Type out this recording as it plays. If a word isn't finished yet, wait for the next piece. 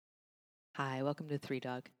Hi, welcome to Three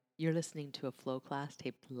Dog. You're listening to a flow class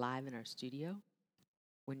taped live in our studio.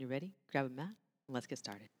 When you're ready, grab a mat and let's get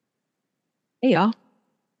started. Hey, y'all.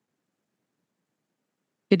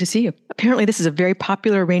 Good to see you. Apparently, this is a very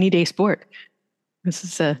popular rainy day sport.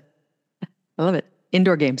 I love it.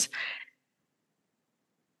 Indoor games.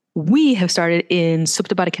 We have started in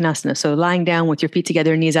Supta Baddha Konasana, so lying down with your feet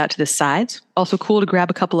together, knees out to the sides. Also cool to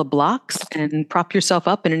grab a couple of blocks and prop yourself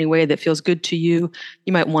up in any way that feels good to you.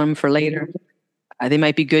 You might want them for later. They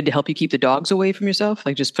might be good to help you keep the dogs away from yourself.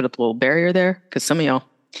 Like just put up a little barrier there, because some of y'all,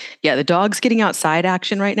 yeah, the dogs getting outside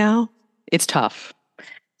action right now, it's tough.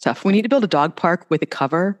 Tough. We need to build a dog park with a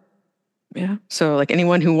cover. Yeah. So like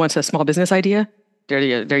anyone who wants a small business idea, there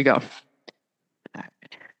you go.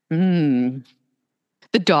 Mm.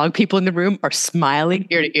 The dog people in the room are smiling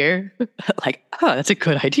ear to ear, like, oh, that's a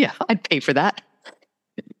good idea. I'd pay for that.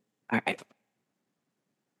 All right.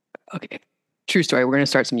 Okay. True story. We're going to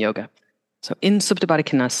start some yoga. So in Supta Baddha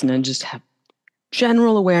Konasana, just have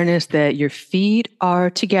general awareness that your feet are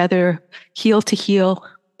together, heel to heel,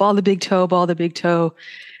 ball the big toe, ball the big toe,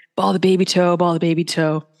 ball the baby toe, ball the baby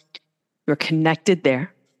toe. You're connected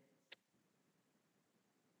there.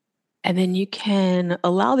 And then you can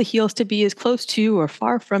allow the heels to be as close to or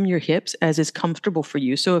far from your hips as is comfortable for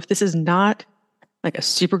you. So if this is not like a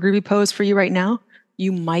super groovy pose for you right now,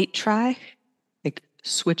 you might try like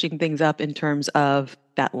switching things up in terms of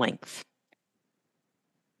that length.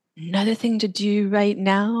 Another thing to do right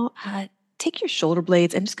now, take your shoulder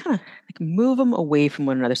blades and just kind of like move them away from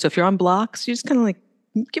one another. So if you're on blocks, you just kind of like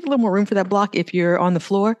give a little more room for that block. If you're on the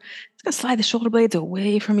floor, just gonna slide the shoulder blades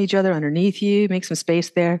away from each other underneath you, make some space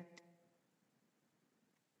there.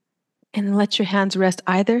 And let your hands rest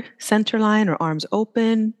either center line or arms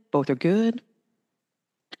open. Both are good.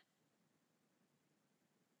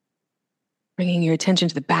 Bringing your attention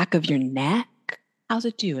to the back of your neck. How's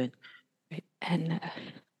it doing? Right. And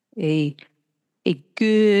a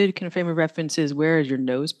good kind of frame of reference is, where is your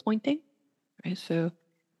nose pointing? Right. So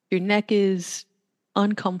your neck is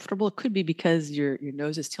uncomfortable. It could be because your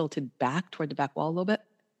nose is tilted back toward the back wall a little bit.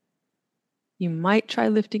 You might try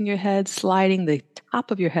lifting your head, sliding the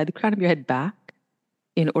top of your head, the crown of your head back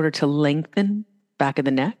in order to lengthen back of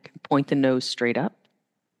the neck, point the nose straight up.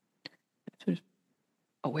 So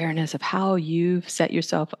awareness of how you've set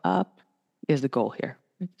yourself up is the goal here.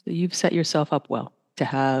 So you've set yourself up well to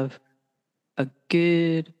have a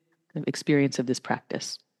good experience of this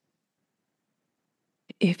practice.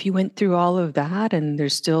 If you went through all of that and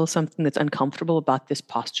there's still something that's uncomfortable about this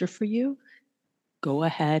posture for you, go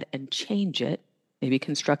ahead and change it. Maybe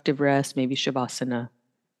constructive rest, maybe shavasana,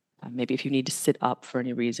 maybe if you need to sit up for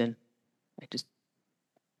any reason. Just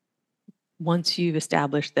once you've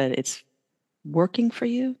established that it's working for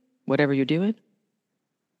you, whatever you're doing,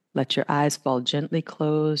 let your eyes fall gently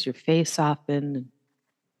closed, your face soften, and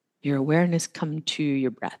your awareness come to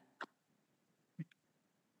your breath.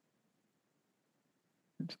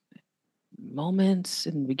 Moments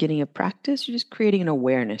in the beginning of practice, you're just creating an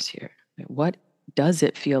awareness here. What does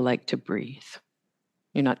it feel like to breathe?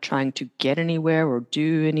 You're not trying to get anywhere or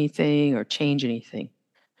do anything or change anything.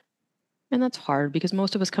 And that's hard because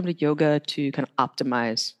most of us come to yoga to kind of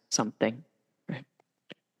optimize something. Right?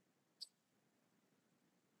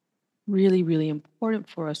 Really, really important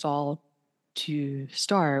for us all to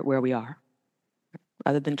start where we are,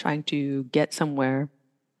 rather than trying to get somewhere,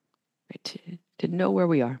 right? To know where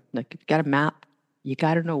we are. Like if you got a map, you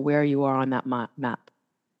got to know where you are on that map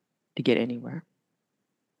to get anywhere.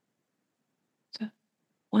 So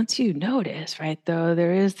once you notice, right, though,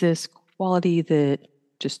 there is this quality that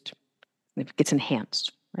just gets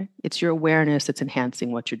enhanced, right? It's your awareness that's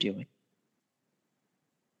enhancing what you're doing.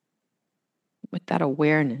 With that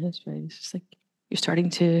awareness, right, it's just like you're starting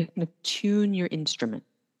to kind of tune your instrument,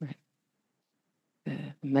 right? The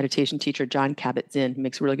meditation teacher, John Kabat-Zinn,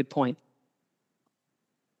 makes a really good point.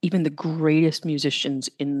 Even the greatest musicians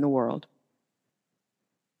in the world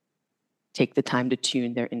take the time to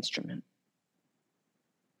tune their instrument.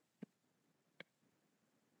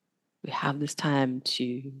 We have this time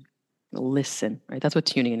to listen, right? That's what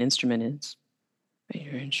tuning an instrument is. Right?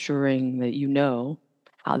 You're ensuring that you know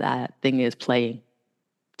how that thing is playing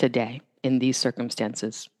today in these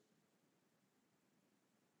circumstances.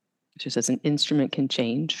 Just as an instrument can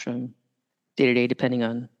change from day to day depending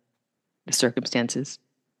on the circumstances,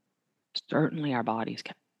 certainly our bodies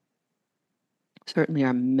can. Certainly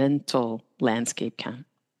our mental landscape can.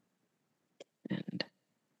 And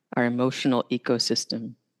our emotional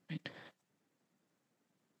ecosystem. Right?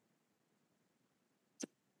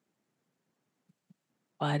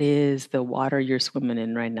 What is the water you're swimming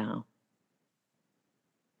in right now?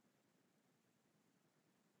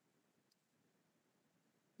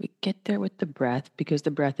 get there with the breath because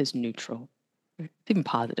the breath is neutral. It's even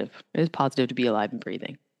positive. It is positive to be alive and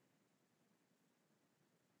breathing.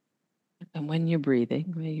 And when you're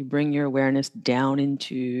breathing, you bring your awareness down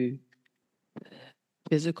into the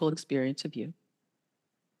physical experience of you.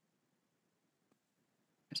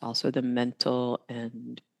 There's also the mental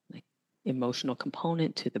and emotional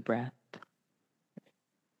component to the breath.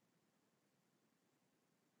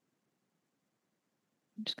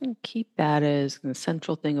 I'm just going to keep that as the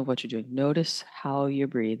central thing of what you're doing. Notice how you're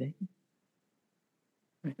breathing.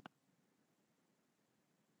 Right.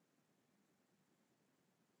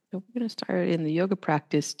 So we're going to start in the yoga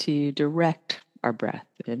practice to direct our breath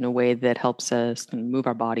in a way that helps us move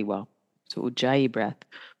our body well. So Ujjayi breath.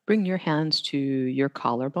 Bring your hands to your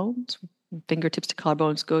collarbones. Fingertips to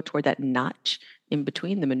collarbones go toward that notch in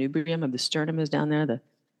between. The manubrium of the sternum is down there, the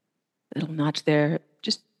little notch there.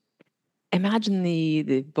 Just imagine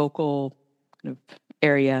the vocal kind of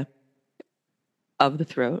area of the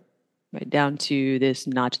throat, right down to this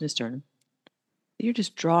notch in the sternum. You're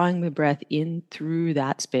just drawing the breath in through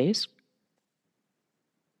that space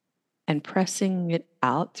and pressing it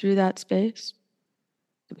out through that space.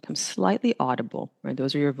 It becomes slightly audible, right?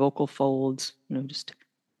 Those are your vocal folds, just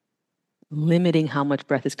limiting how much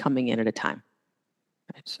breath is coming in at a time.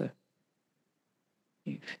 Right? So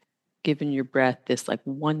you've given your breath this like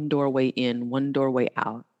one doorway in, one doorway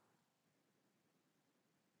out.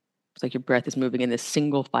 It's like your breath is moving in this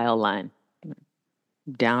single file line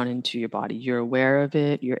down into your body. You're aware of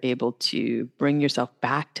it. You're able to bring yourself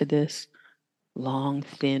back to this long,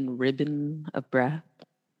 thin ribbon of breath.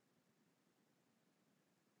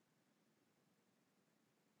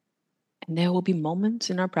 And there will be moments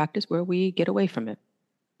in our practice where we get away from it,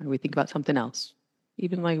 or we think about something else.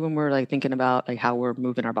 Even like when we're like thinking about like how we're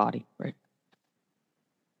moving our body, right?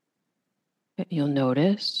 You'll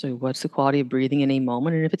notice, so what's the quality of breathing in a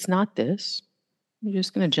moment? And if it's not this, you're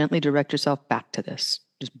just going to gently direct yourself back to this,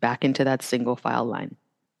 just back into that single file line.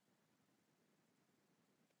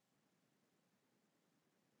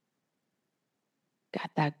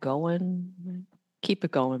 Got that going? Keep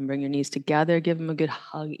it going. Bring your knees together. Give them a good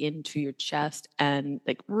hug into your chest and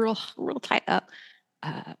like real tight up.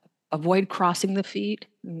 Avoid crossing the feet.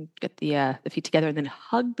 And get the feet together and then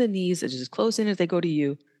hug the knees as close in as they go to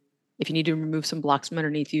you. If you need to remove some blocks from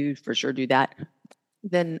underneath you, for sure do that.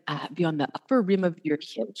 Then be on the upper rim of your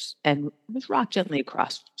hips and just rock gently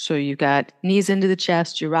across. So you've got knees into the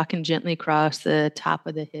chest. You're rocking gently across the top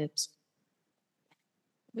of the hips.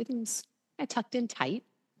 Everything's tucked in tight.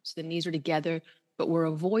 So the knees are together, but we're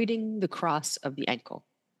avoiding the cross of the ankle.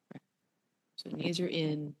 Right? So knees are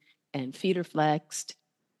in and feet are flexed,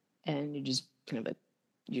 and you're just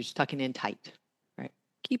you're just tucking in tight. Right?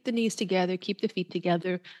 Keep the knees together, keep the feet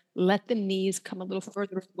together. Let the knees come a little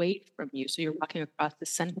further away from you, so you're rocking across the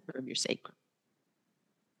center of your sacrum.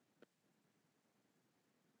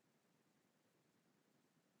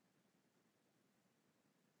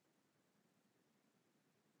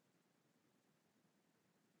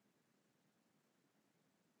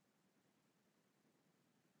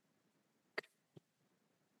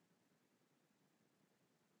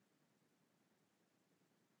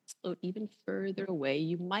 Float even further away.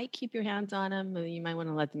 You might keep your hands on them, or you might want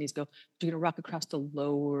to let the knees go. You're going to rock across the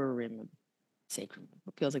lower rim of the sacrum.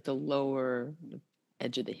 It feels like the lower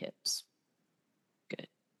edge of the hips. Good.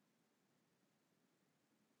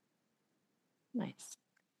 Nice.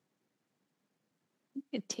 You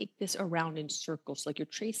can take this around in circles, like you're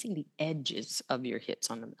tracing the edges of your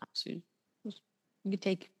hips on the mat. So you can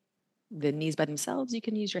take the knees by themselves. You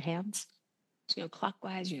can use your hands. So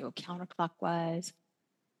clockwise, counterclockwise.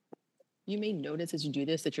 You may notice as you do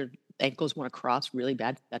this that your ankles want to cross really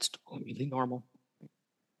bad. That's totally normal.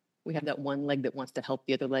 We have that one leg that wants to help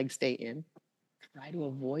the other leg stay in. Try to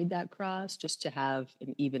avoid that cross just to have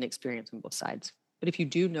an even experience on both sides. But if you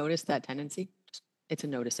do notice that tendency, it's a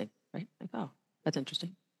noticing, right? Like, oh, that's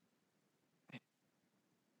interesting. Right.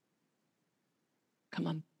 Come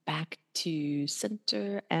on back to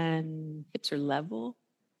center and hips are level.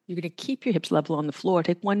 You're going to keep your hips level on the floor.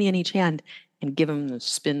 Take one knee in each hand and give them the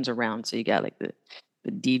spins around. So you got like the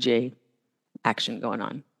DJ action going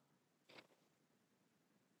on.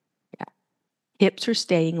 Yeah. Hips are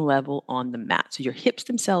staying level on the mat. So your hips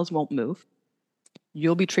themselves won't move.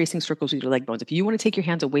 You'll be tracing circles with your leg bones. If you want to take your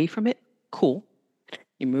hands away from it, cool.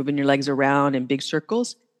 You're moving your legs around in big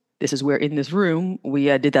circles. This is where in this room, we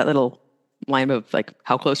did that little line of like,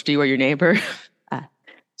 how close to you are your neighbor?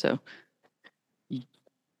 So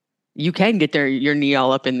you can get your knee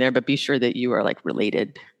all up in there, but be sure that you are like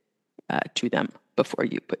related to them before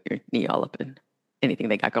you put your knee all up in anything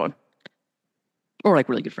they got going. Or like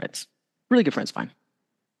really good friends. Really good friends, fine.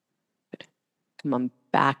 Come on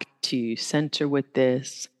back to center with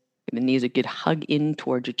this. Give the knees a good hug in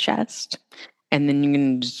towards your chest. And then you're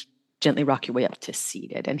going to just gently rock your way up to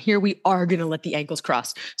seated. And here we are going to let the ankles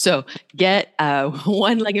cross. So get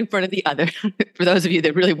one leg in front of the other. For those of you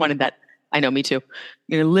that really wanted that, I know, me too.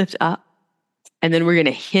 You're going to lift up. And then we're going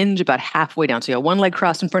to hinge about halfway down. So you have one leg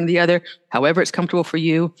crossed in front of the other, however it's comfortable for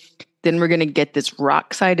you. Then we're going to get this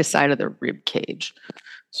rock side to side of the rib cage.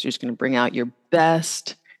 So you're just going to bring out your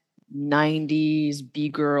best 90s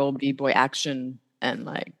B-girl, B-boy action and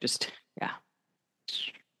like just, yeah.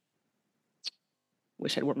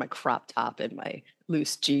 Wish I'd worn my crop top and my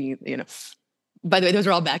loose jeans, you know. By the way, those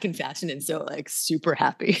are all back in fashion and so like super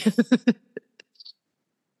happy.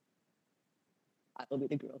 I will be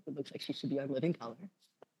the girl who looks like she should be on Living Color.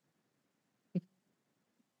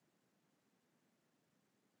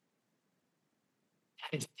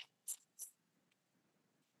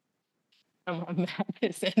 I'm on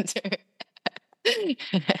mat center.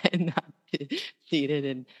 And not seated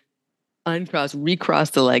and uncross, recross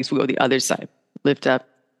the legs. We go the other side. Lift up,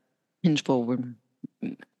 hinge forward,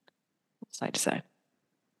 side to side.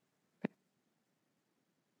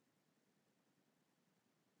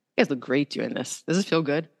 You guys look great doing this. Does this feel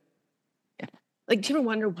good? Yeah. Like, do you ever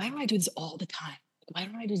wonder, why don't I do this all the time? Why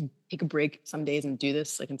don't I just take a break some days and do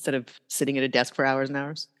this, like instead of sitting at a desk for hours and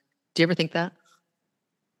hours? Do you ever think that?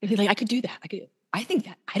 You're like, I could do that. I think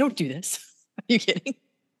that. I don't do this. Are you kidding?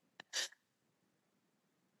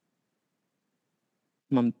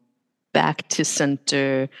 Come back to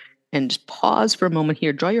center and just pause for a moment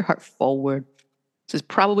here. Draw your heart forward. This is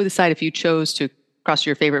probably the side if you chose to cross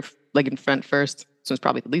your favorite leg in front first. So it's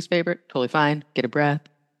probably the least favorite. Totally fine. Get a breath.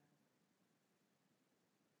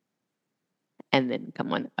 And then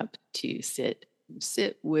come on up to sit.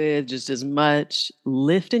 Sit with just as much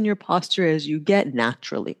lift in your posture as you get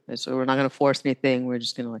naturally. So we're not going to force anything. We're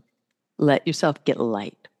just going to like let yourself get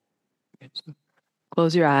light. So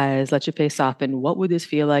close your eyes. Let your face soften. What would this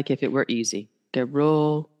feel like if it were easy? Get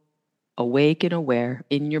real awake and aware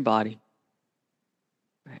in your body.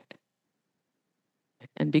 Right.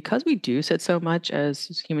 And because we do sit so much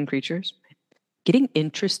as human creatures, getting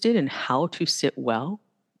interested in how to sit well,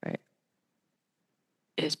 right,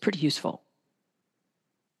 is pretty useful.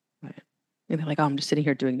 Right. And they're like, oh, I'm just sitting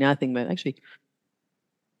here doing nothing. But actually,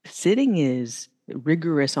 sitting is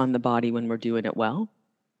rigorous on the body when we're doing it well.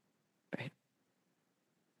 Right.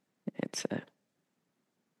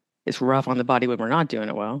 It's rough on the body when we're not doing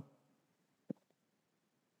it well.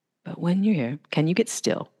 But when you're here, can you get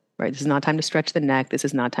still? Right. This is not time to stretch the neck. This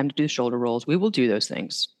is not time to do shoulder rolls. We will do those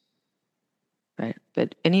things. Right.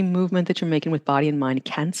 But any movement that you're making with body and mind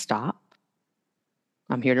can stop.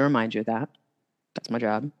 I'm here to remind you of that. That's my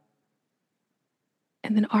job.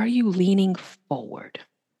 And then are you leaning forward?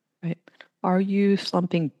 Right? Are you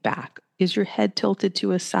slumping back? Is your head tilted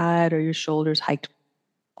to a side or your shoulders hiked?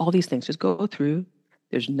 All these things just go through.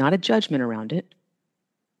 There's not a judgment around it.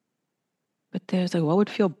 But there's like, what would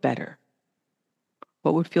feel better?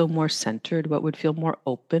 What would feel more centered? What would feel more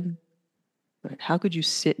open? Right? How could you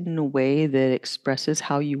sit in a way that expresses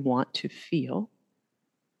how you want to feel?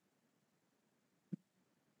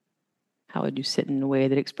 How would you sit in a way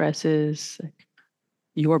that expresses like,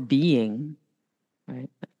 your being? Right?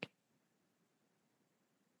 Like,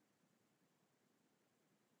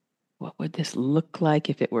 what would this look like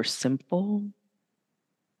if it were simple?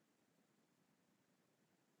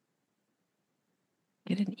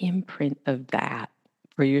 Get an imprint of that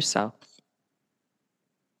for yourself.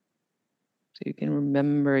 So you can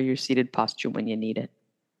remember your seated posture when you need it.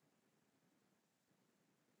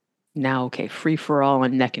 Now, okay, free for all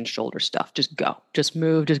on neck and shoulder stuff. Just go. Just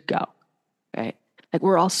move, just go. Right? Like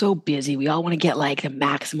we're all so busy. We all want to get like the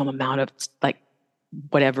maximum amount of like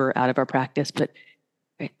whatever out of our practice, but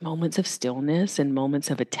right, moments of stillness and moments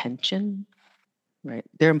of attention, right?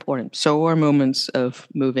 They're important. So are moments of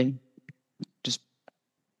moving. Just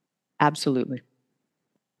absolutely.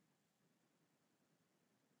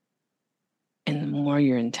 And the more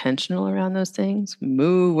you're intentional around those things,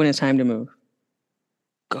 move when it's time to move.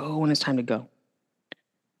 Go when it's time to go.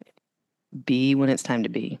 Be when it's time to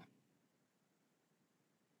be.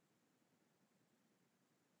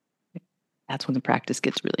 That's when the practice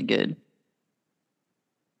gets really good.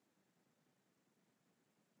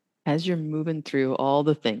 As you're moving through all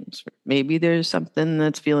the things, maybe there's something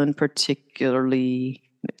that's feeling particularly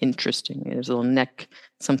interesting. There's a little neck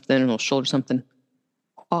something, a little shoulder something.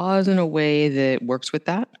 Pause in a way that works with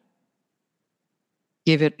that.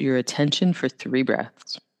 Give it your attention for 3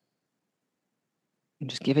 breaths. And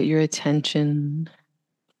just give it your attention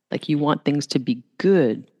like you want things to be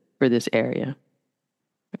good for this area.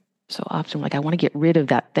 So often, like, I want to get rid of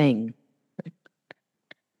that thing. Right?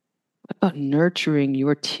 about nurturing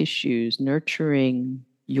your tissues, nurturing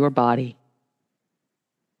your body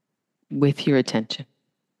with your attention.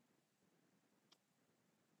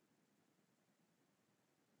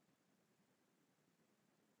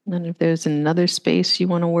 And if there's another space you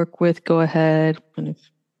want to work with, go ahead and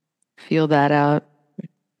feel that out.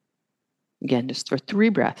 Again, just for 3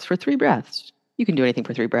 breaths. For 3 breaths. You can do anything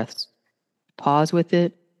for 3 breaths. Pause with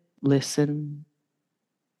it, listen,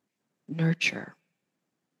 nurture.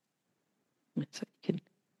 So you can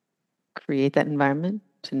create that environment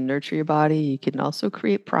to nurture your body. You can also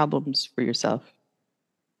create problems for yourself.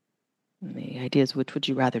 And the idea is, which would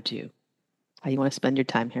you rather do? How you want to spend your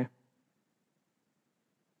time here?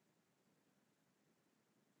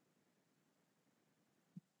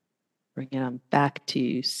 Bring it on back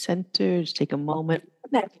to center. Just take a moment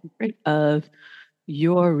of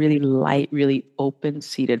your really light, really open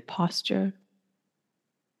seated posture.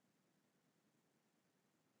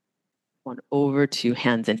 On over to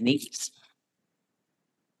hands and knees.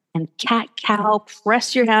 And cat-cow,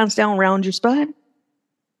 press your hands down around your spine.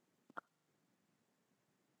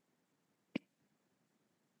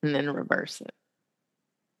 And then reverse it.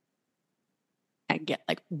 And get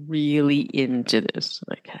like really into this.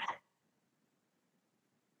 Like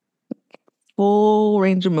full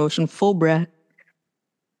range of motion, full breath.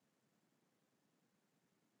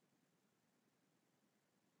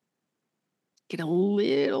 Get a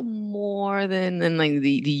little more than like the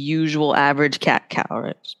usual average cat-cow,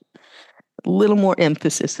 right? A little more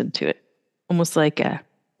emphasis into it. Almost like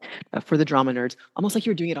for the drama nerds, almost like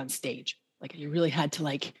you were doing it on stage. Like you really had to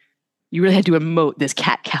emote this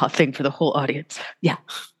cat-cow thing for the whole audience. Yeah.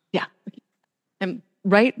 And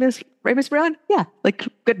right, Miss Brown? Yeah, like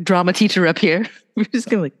good drama teacher up here. We're just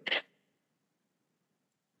gonna like. You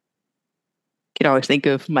can always think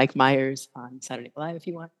of Mike Myers on Saturday Night Live if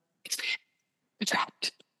you want.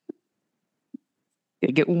 Trapped.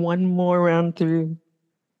 Gonna get one more round through.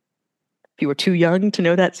 If you were too young to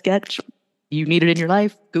know that sketch, you need it in your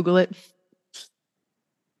life. Google it.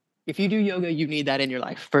 If you do yoga, you need that in your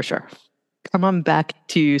life for sure. Come on back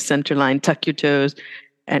to center line, tuck your toes,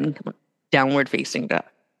 and come on, downward facing dog.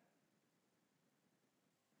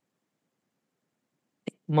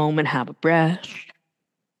 Moment, have a breath.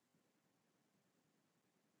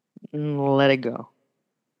 And let it go.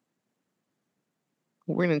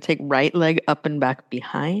 We're going to take right leg up and back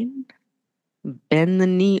behind. Bend the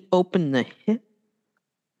knee, open the hip.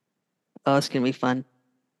 Oh, it's going to be fun.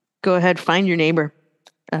 Go ahead, find your neighbor.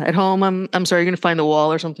 At home, I'm sorry, you're going to find the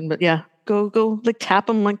wall or something, but yeah, go like tap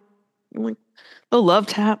them like oh,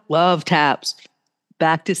 love taps.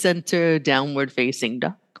 Back to center, downward facing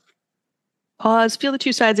dog. Pause, feel the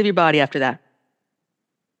 2 sides of your body after that.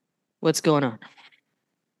 What's going on?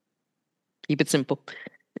 Keep it simple.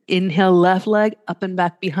 Inhale, left leg up and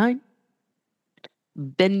back behind.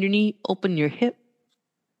 Bend your knee, open your hip.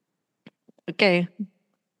 Okay.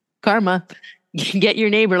 Karma. Get your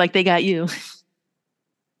neighbor like they got you.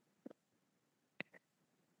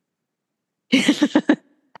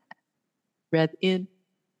 Breath in.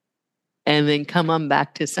 And then come on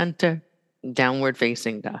back to center. Downward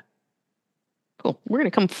facing dog. Cool. We're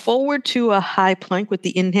going to come forward to a high plank with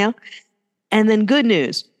the inhale. And then good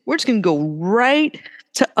news. We're just going to go right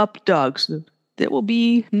to up dog. So there will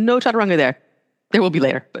be no chaturanga there. There will be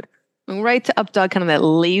later, but right to up dog, kind of that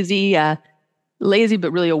lazy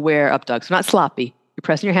but really aware up dog. So not sloppy. You're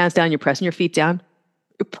pressing your hands down. You're pressing your feet down.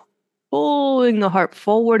 You're pulling the heart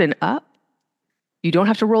forward and up. You don't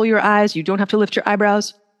have to roll your eyes. You don't have to lift your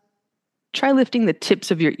eyebrows. Try lifting the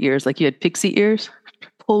tips of your ears like you had pixie ears.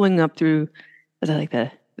 Pulling up through, like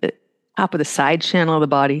the top of the side channel of the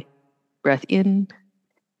body. Breath in.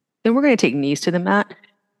 Then we're going to take knees to the mat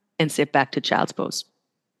and sit back to child's pose.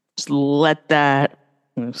 Just let that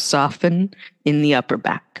soften in the upper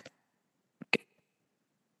back. Okay.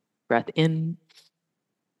 Breath in.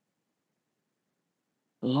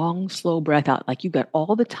 Long, slow breath out, like you've got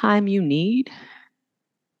all the time you need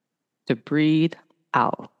to breathe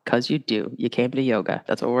out, because you do. You came to yoga.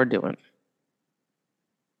 That's what we're doing.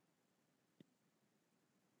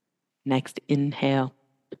 Next, inhale.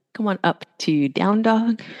 Come on up to down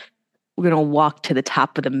dog. We're going to walk to the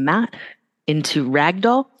top of the mat into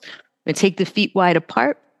ragdoll. And take the feet wide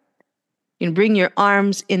apart. You can bring your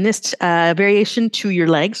arms in this variation to your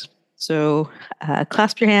legs. So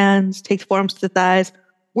clasp your hands, take the forearms to the thighs.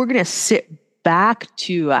 We're going to sit back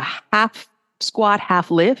to a half squat, half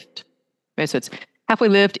lift. Okay, so it's halfway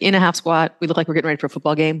lift in a half squat. We look like we're getting ready for a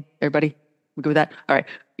football game. Everybody, we good with that? All right.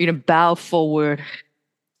 You're going to bow forward.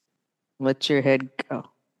 Let your head go.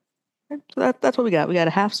 So that's what we got. We got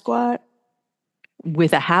a half squat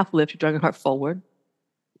with a half lift. You're drawing your heart forward.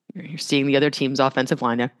 You're seeing the other team's offensive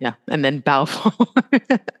line there. Yeah. And then bow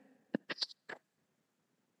forward.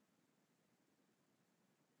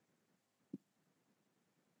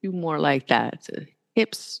 Do more like that. So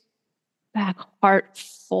hips back, heart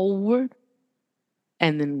forward,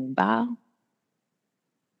 and then bow.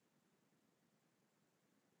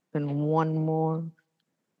 Then one more.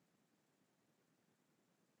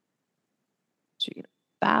 So you're gonna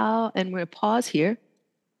bow, and we're gonna pause here.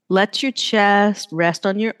 Let your chest rest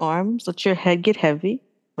on your arms. Let your head get heavy.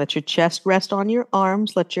 Let your chest rest on your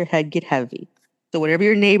arms. Let your head get heavy. So whatever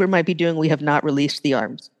your neighbor might be doing, we have not released the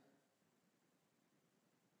arms.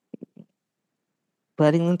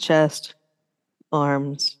 Letting the chest,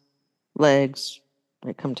 arms, legs,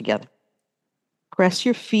 right, come together. Press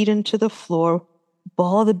your feet into the floor.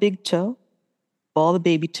 Ball the big toe. Ball the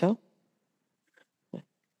baby toe.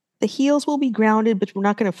 The heels will be grounded, but we're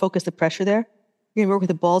not going to focus the pressure there. You're going to work with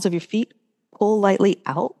the balls of your feet. Pull lightly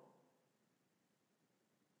out.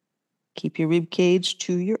 Keep your rib cage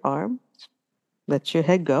to your arm. Let your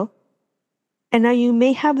head go. And now you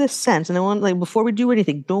may have this sense, and I want, like, before we do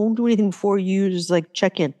anything, don't do anything before you just like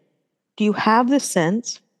check in. Do you have the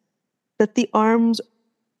sense that the arms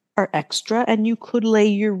are extra and you could lay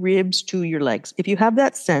your ribs to your legs? If you have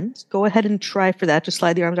that sense, go ahead and try for that. Just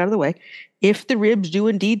slide the arms out of the way. If the ribs do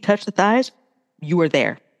indeed touch the thighs, you are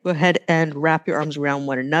there. Go ahead and wrap your arms around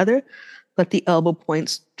one another. Let the elbow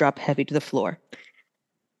points drop heavy to the floor.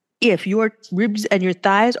 If your ribs and your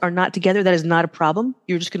thighs are not together, that is not a problem.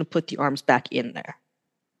 You're just going to put the arms back in there.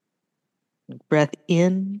 Breath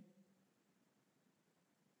in.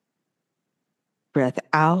 Breath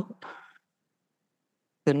out.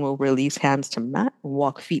 Then we'll release hands to mat.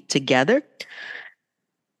 Walk feet together.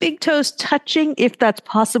 Big toes touching, if that's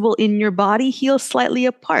possible in your body. Heels slightly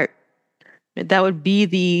apart. That would be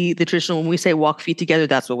the traditional, when we say walk feet together,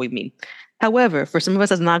 that's what we mean. However, for some of us,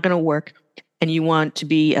 that's not going to work, and you want to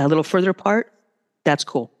be a little further apart, that's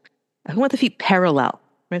cool. I want the feet parallel,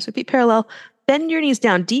 right? So feet parallel, bend your knees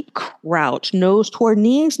down, deep crouch, nose toward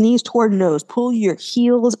knees, knees toward nose. Pull your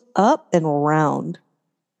heels up and round.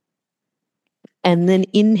 And then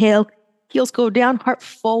inhale, heels go down, heart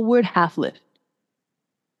forward, half lift.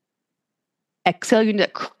 Exhale, you're going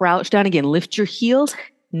to crouch down again. Lift your heels,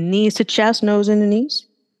 knees to chest, nose into knees.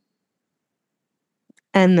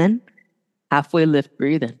 And then halfway lift,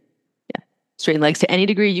 breathe in. Yeah. Straighten legs to any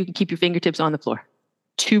degree. You can keep your fingertips on the floor.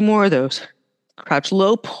 2 more of those. Crouch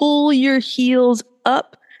low, pull your heels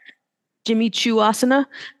up. Jimmy Choo asana.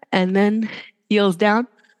 And then heels down.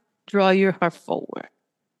 Draw your heart forward.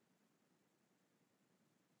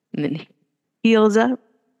 And then heels up.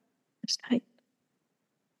 Just tight.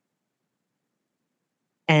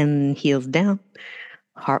 And heels down.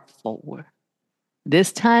 Heart forward.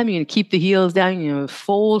 This time, you're going to keep the heels down. You're going to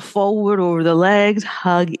fold forward over the legs,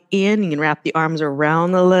 hug in. You can wrap the arms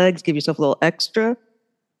around the legs, give yourself a little extra.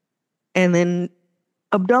 And then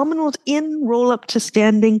abdominals in, roll up to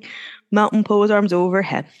standing, mountain pose, arms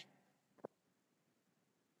overhead.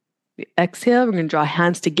 Exhale, we're going to draw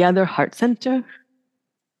hands together, heart center.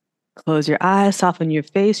 Close your eyes, soften your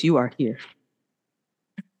face. You are here.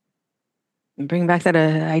 And bring back that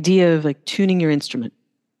idea of like tuning your instrument.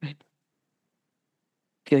 Right?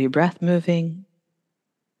 Feel your breath moving.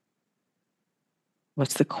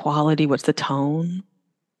 What's the quality? What's the tone?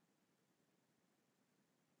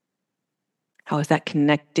 How is that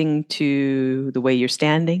connecting to the way you're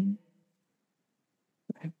standing?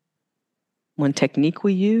 Right. One technique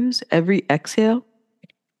we use, every exhale,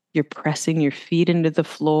 you're pressing your feet into the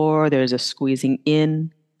floor. There's a squeezing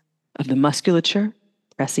in of the musculature,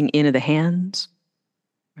 pressing into the hands.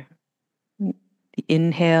 The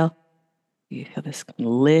inhale, you feel this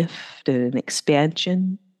lift and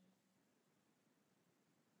expansion.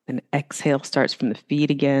 And exhale starts from the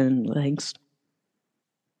feet again, legs.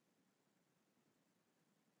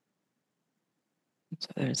 So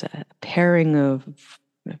there's a pairing of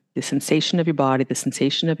the sensation of your body, the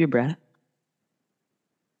sensation of your breath.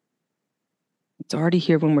 It's already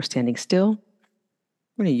here when we're standing still.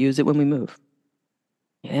 We're going to use it when we move.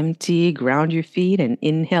 Empty, ground your feet, and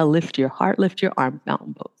inhale, lift your heart, lift your arm,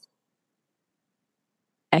 mountain pose.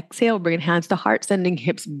 Exhale, bringing hands to heart, sending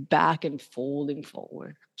hips back and folding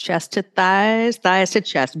forward. Chest to thighs, thighs to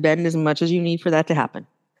chest. Bend as much as you need for that to happen.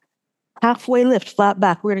 Halfway lift, flat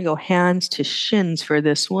back. We're going to go hands to shins for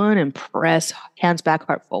this one and press hands back,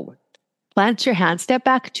 heart forward. Plant your hands, step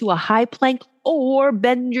back to a high plank or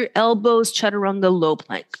bend your elbows, chaturanga, low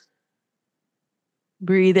plank.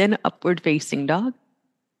 Breathe in, upward facing dog.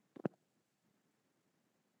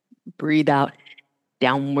 Breathe out,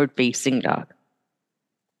 downward facing dog.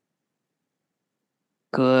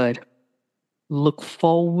 Good. Look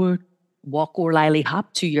forward, walk or lightly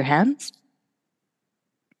hop to your hands.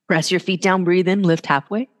 Press your feet down, breathe in, lift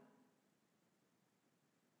halfway.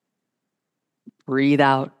 Breathe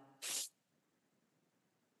out.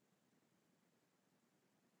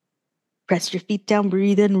 Press your feet down,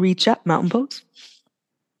 breathe in, reach up, mountain pose.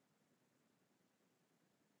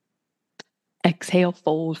 Exhale,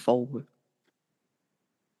 fold forward.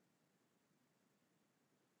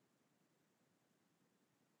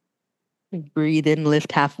 Breathe in,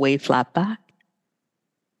 lift halfway, flat back.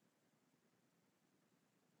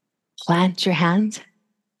 Plant your hands.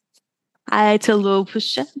 High to low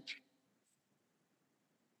push-up.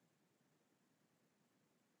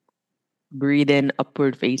 Breathe in,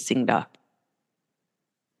 upward facing dog.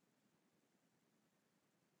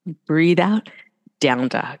 Breathe out, down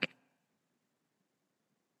dog.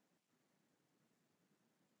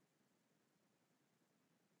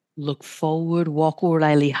 Look forward, walk or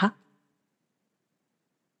lightly hop.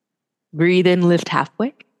 Breathe in, lift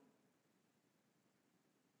halfway.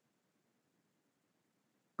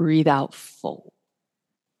 Breathe out, fold.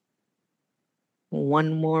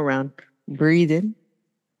 One more round. Breathe in,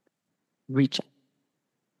 reach up.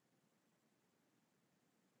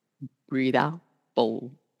 Breathe out,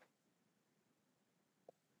 fold.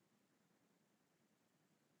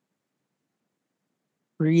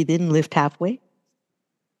 Breathe in, lift halfway.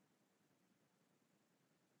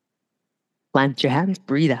 Plant your hands,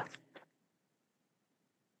 breathe out.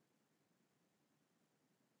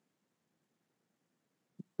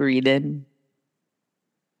 Breathe in.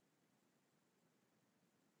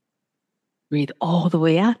 Breathe all the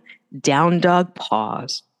way out. Down dog,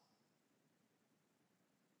 pause.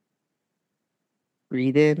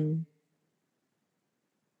 Breathe in.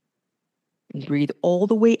 Breathe all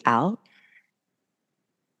the way out.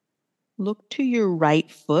 Look to your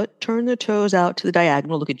right foot. Turn the toes out to the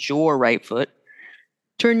diagonal. Look at your right foot.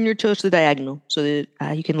 Turn your toes to the diagonal so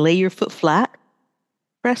that you can lay your foot flat.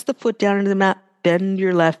 Press the foot down into the mat. Bend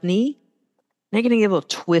your left knee. Now you're going to give a little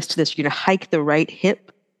twist to this. You're going to hike the right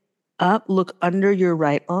hip up. Look under your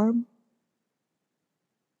right arm.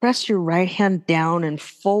 Press your right hand down and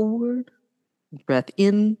forward. Breath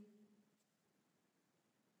in.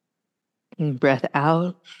 And breath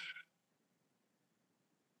out.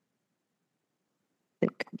 Then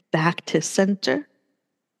come back to center.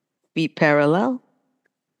 Feet parallel.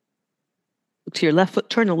 Look to your left foot.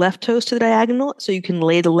 Turn the left toes to the diagonal so you can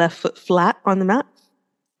lay the left foot flat on the mat.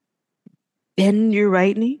 Bend your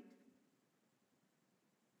right knee.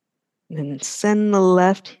 And then send the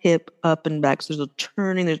left hip up and back. So there's a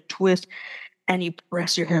turning, there's a twist, and you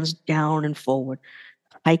press your hands down and forward.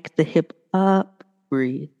 Hike the hip up,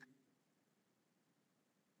 breathe.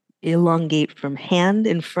 Elongate from hand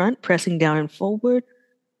in front, pressing down and forward,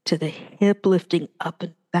 to the hip lifting up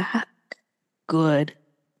and back. Good.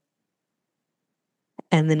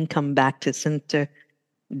 And then come back to center,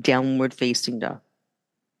 downward facing dog.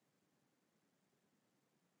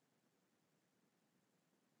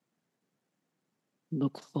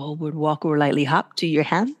 Look forward, walk or lightly hop to your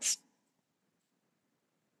hands.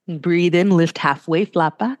 Breathe in, lift halfway,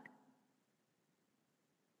 flat back.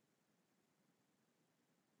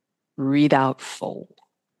 Breathe out, fold.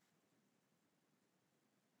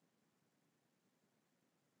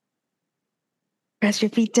 Press your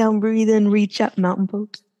feet down, breathe in, reach up, mountain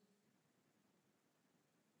pose.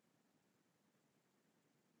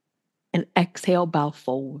 And exhale, bow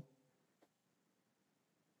forward.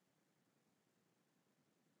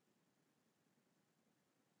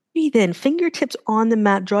 Breathe in, fingertips on the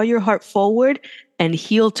mat, draw your heart forward and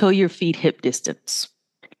heel toe your feet hip distance.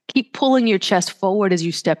 Keep pulling your chest forward as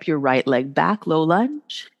you step your right leg back, low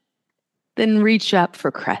lunge. Then reach up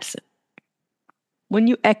for crescent. When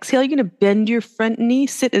you exhale, you're going to bend your front knee,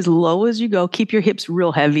 sit as low as you go. Keep your hips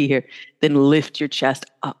real heavy here. Then lift your chest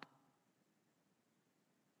up.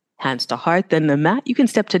 Hands to heart, then the mat. You can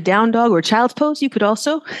step to down dog or child's pose. You could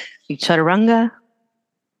also chaturanga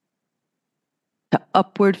to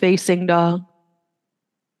upward facing dog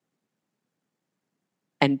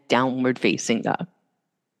and downward facing dog.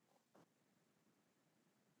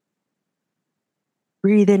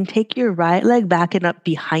 Breathe in, take your right leg back and up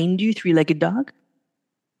behind you, three-legged dog.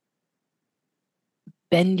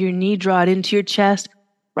 Bend your knee, draw it into your chest.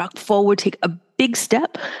 Rock forward, take a big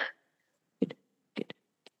step. Good. Good.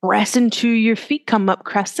 Press into your feet, come up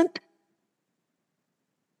crescent.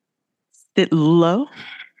 Sit low.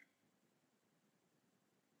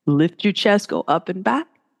 Lift your chest, go up and back.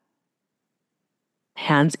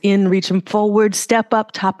 Hands in, reach them forward, step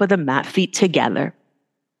up, top of the mat, feet together.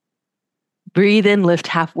 Breathe in, lift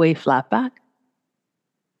halfway, flat back.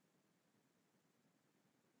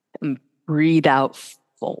 And Breathe out,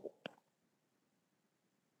 fold.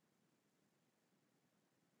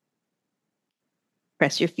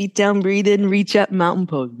 Press your feet down, breathe in, reach up, mountain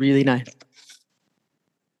pose. Really nice.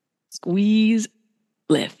 Squeeze,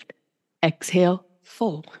 lift. Exhale,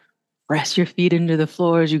 fold. Press your feet into the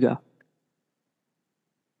floor as you go.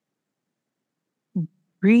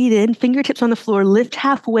 Breathe in, fingertips on the floor, lift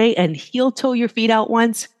halfway and heel toe your feet out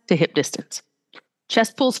once to hip distance.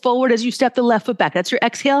 Chest pulls forward as you step the left foot back. That's your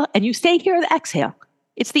exhale, and you stay here with the exhale.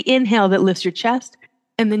 It's the inhale that lifts your chest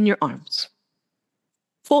and then your arms.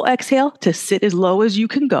 Full exhale to sit as low as you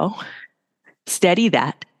can go. Steady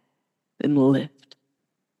that, then lift.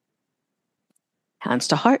 Hands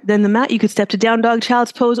to heart, then the mat. You could step to down dog,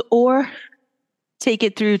 child's pose, or take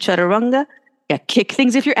it through chaturanga. Yeah, kick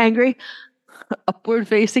things if you're angry. Upward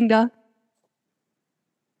facing dog.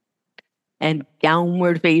 And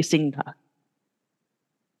downward facing dog.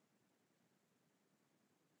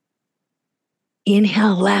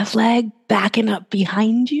 Inhale, left leg, backing up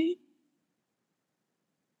behind you.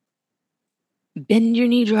 Bend your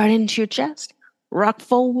knees right into your chest. Rock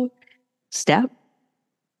forward, step.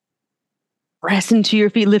 Press into your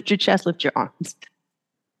feet, lift your chest, lift your arms.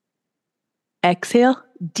 Exhale,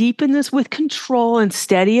 deepen this with control and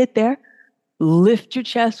steady it there. Lift your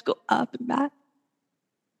chest, go up and back.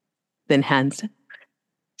 Then hands,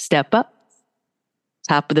 step up,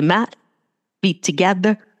 top of the mat, feet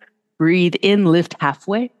together. Breathe in, lift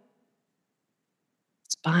halfway.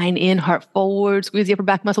 Spine in, heart forward, squeeze the upper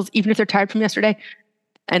back muscles, even if they're tired from yesterday.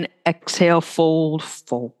 And exhale, fold,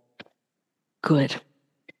 fold. Good.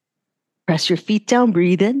 Press your feet down,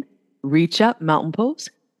 breathe in, reach up, mountain pose.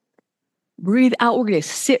 Breathe out, we're gonna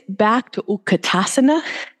sit back to Utkatasana.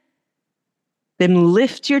 Then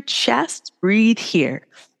lift your chest, breathe here.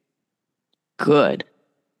 Good.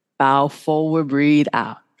 Bow forward, breathe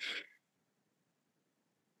out.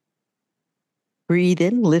 Breathe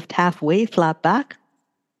in, lift halfway, flat back.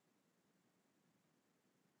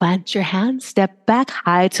 Plant your hands, step back,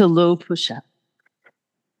 high to low push-up.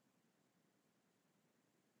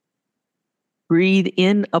 Breathe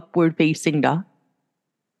in, upward facing dog.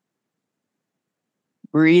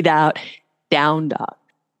 Breathe out, down dog.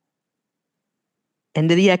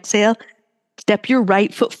 End of the exhale. Step your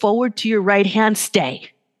right foot forward to your right hand,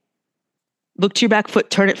 stay. Look to your back foot,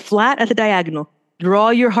 turn it flat at the diagonal. Draw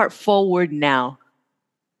your heart forward now.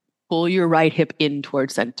 Pull your right hip in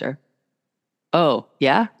towards center. Oh,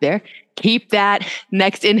 yeah, there. Keep that.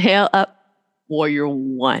 Next inhale up, warrior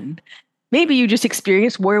one. Maybe you just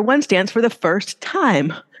experienced warrior one stance for the first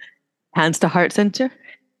time. Hands to heart center,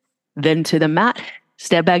 then to the mat.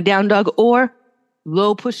 Step back down dog or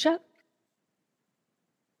low push up.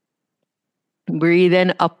 Breathe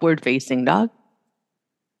in, upward facing dog.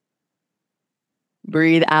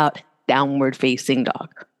 Breathe out, downward facing dog.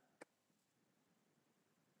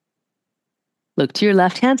 Look to your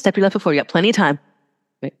left hand, step your left foot forward. You got plenty of time.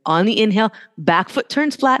 Right. On the inhale, back foot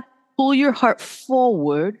turns flat. Pull your heart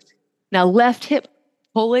forward. Now left hip,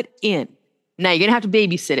 pull it in. Now you're going to have to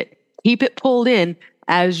babysit it. Keep it pulled in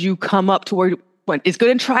as you come up toward one. It's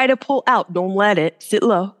going to try to pull out. Don't let it. Sit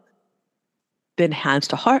low. Then hands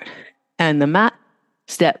to heart and the mat.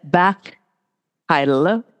 Step back, high to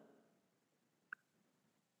low.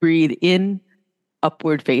 Breathe in,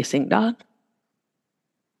 upward facing dog.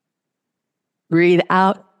 Breathe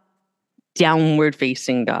out, downward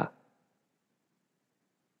facing dog.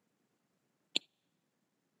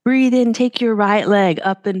 Breathe in, take your right leg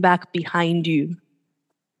up and back behind you.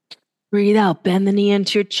 Breathe out, bend the knee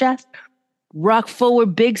into your chest. Rock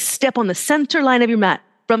forward, big step on the center line of your mat.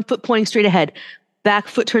 Front foot pointing straight ahead. Back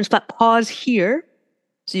foot turns flat, pause here.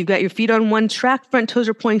 So you've got your feet on one track, front toes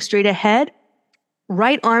are pointing straight ahead.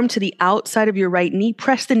 Right arm to the outside of your right knee,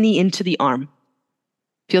 press the knee into the arm.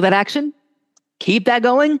 Feel that action? Keep that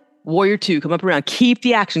going. Warrior two, come up around. Keep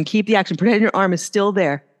the action, pretend your arm is still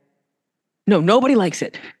there. No, nobody likes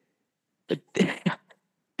it. This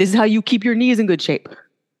is how you keep your knees in good shape.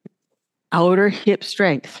 Outer hip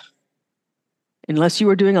strength. Unless you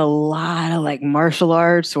were doing a lot of like martial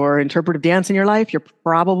arts or interpretive dance in your life, you're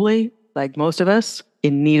probably, like most of us,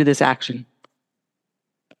 in need of this action.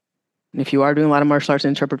 And if you are doing a lot of martial arts and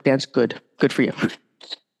interpretive dance, good for you.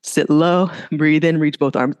 Sit low, breathe in, reach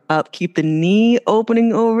both arms up. Keep the knee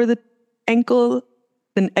opening over the ankle.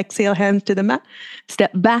 Then exhale, hands to the mat.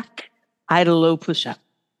 Step back, high to low push up.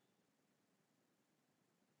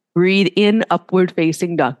 Breathe in, upward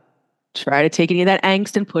facing dog. Try to take any of that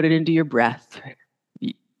angst and put it into your breath.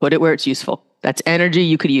 Put it where it's useful. That's energy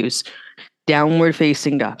you could use. Downward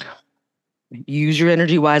facing dog. Use your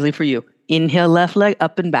energy wisely for you. Inhale, left leg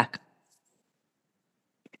up and back.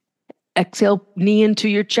 Exhale, knee into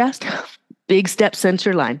your chest. Big step,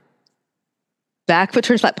 center line. Back foot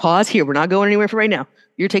turn flat. Pause here. We're not going anywhere for right now.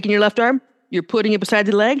 You're taking your left arm, you're putting it beside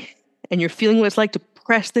the leg, and you're feeling what it's like to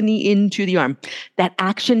press the knee into the arm. That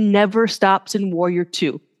action never stops in Warrior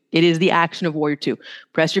Two. It is the action of Warrior Two.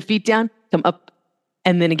 Press your feet down, come up,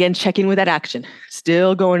 and then again, check in with that action.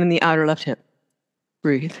 Still going in the outer left hip.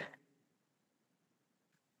 Breathe.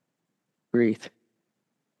 Breathe.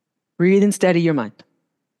 Breathe and steady your mind.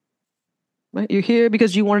 Right? You're here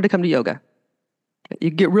because you wanted to come to yoga. You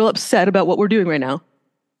get real upset about what we're doing right now,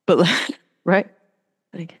 but right?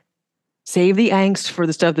 Like, save the angst for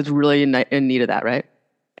the stuff that's really in need of that, right?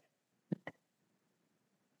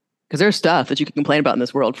 Because there's stuff that you can complain about in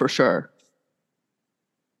this world for sure.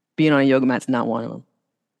 Being on a yoga mat's not one of them.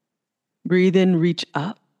 Breathe in, reach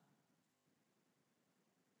up.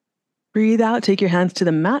 Breathe out, take your hands to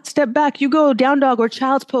the mat, step back. You go down dog or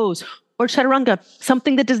child's pose or chaturanga,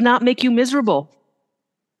 something that does not make you miserable.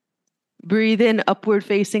 Breathe in, upward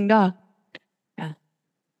facing dog. Yeah.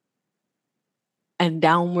 And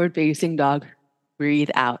downward facing dog.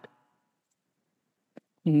 Breathe out.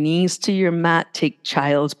 Knees to your mat, take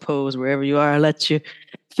child's pose wherever you are. Let your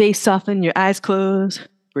face soften, your eyes close.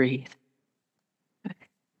 Breathe.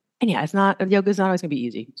 And yeah, yoga's not always gonna be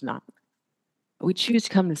easy. It's not. We choose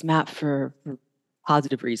to come to this mat for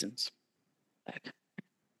positive reasons.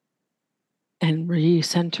 And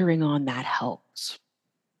recentering on that helps.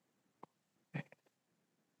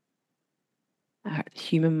 The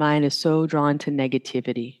human mind is so drawn to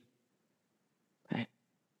negativity. Right?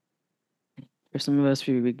 For some of us,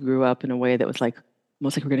 we grew up in a way that was like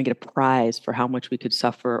almost like we're going to get a prize for how much we could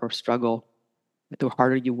suffer or struggle. The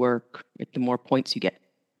harder you work, the more points you get.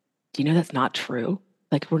 Do you know that's not true?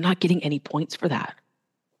 Like, we're not getting any points for that.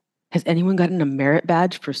 Has anyone gotten a merit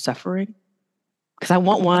badge for suffering? Because I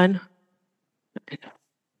want one.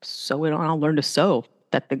 Sew it on. I'll learn to sew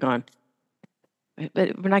that thing on.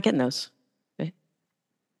 But we're not getting those. Okay?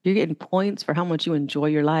 You're getting points for how much you enjoy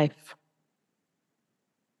your life.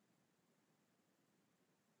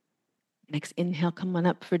 Next inhale, come on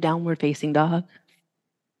up for downward facing dog.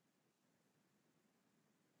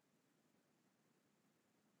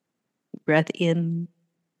 Breath in.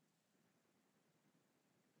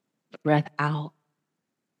 Breath out.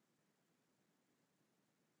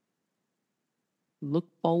 Look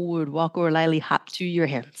forward, walk or lightly, hop to your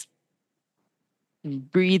hands.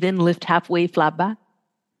 Breathe in, lift halfway, flat back.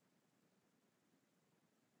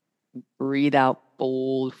 Breathe out,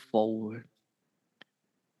 fold forward.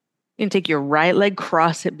 You can take your right leg,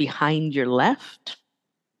 cross it behind your left.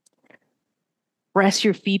 Press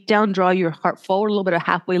your feet down, draw your heart forward, a little bit of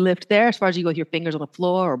halfway lift there, as far as you go with your fingers on the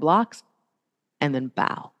floor or blocks, and then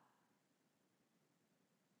bow.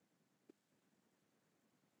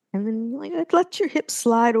 And then let your hips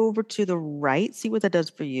slide over to the right. See what that does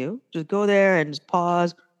for you. Just go there and just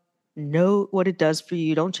pause. Note what it does for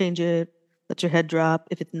you. Don't change it. Let your head drop.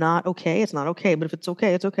 If it's not okay, it's not okay. But if it's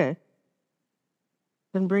okay, it's okay.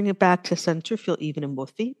 Then bring it back to center. Feel even in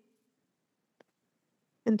both feet.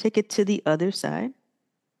 And take it to the other side.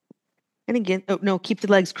 And again, oh no, keep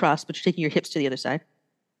the legs crossed, but you're taking your hips to the other side.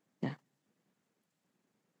 Yeah.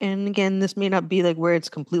 And again, this may not be like where it's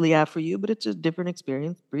completely at for you, but it's a different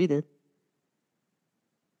experience. Breathe in.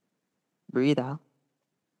 Breathe out.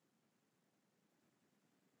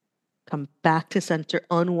 Come back to center,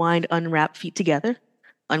 unwind, unwrap, feet together.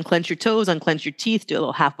 Unclench your toes, unclench your teeth, do a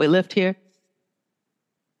little halfway lift here.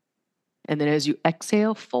 And then as you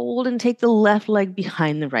exhale, fold and take the left leg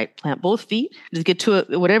behind the right. Plant both feet. Just get to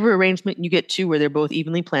whatever arrangement you get to where they're both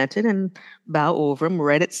evenly planted and bow over them.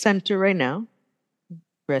 Right at center right now.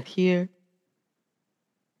 Breath here.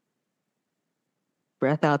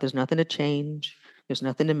 Breath out. There's nothing to change. There's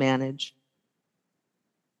nothing to manage.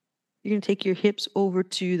 You're going to take your hips over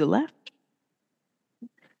to the left.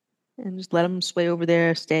 And just let them sway over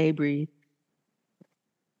there. Stay, breathe.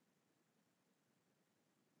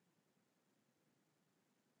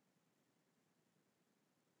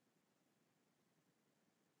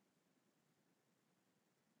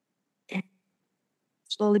 And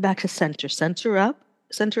slowly back to center. Center up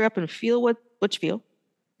and feel what you feel.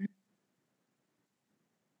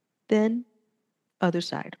 Then other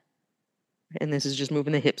side. And this is just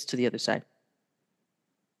moving the hips to the other side.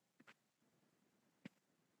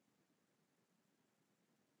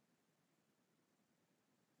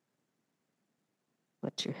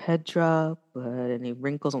 Let your head drop, let any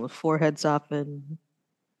wrinkles on the forehead soften.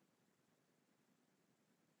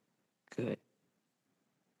 Good.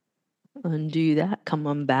 Undo that. Come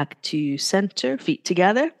on back to center, feet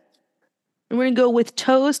together. And we're going to go with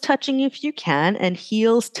toes touching if you can and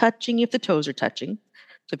heels touching if the toes are touching.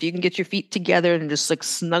 So if you can get your feet together and just like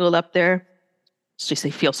snuggled up there, just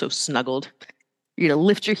they feel so snuggled. You're gonna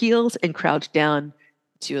lift your heels and crouch down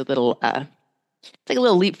to a little, it's like a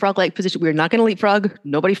little leapfrog-like position. We're not gonna leapfrog.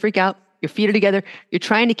 Nobody freak out. Your feet are together. You're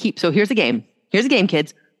trying to keep. So here's the game. Here's the game,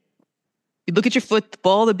 kids. You look at your foot, the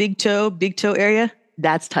ball, the big toe area.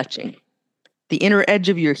 That's touching. The inner edge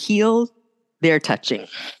of your heels, they're touching.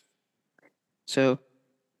 So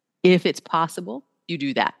if it's possible, you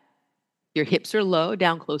do that. Your hips are low,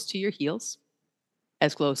 down close to your heels,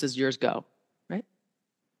 as close as yours go, right?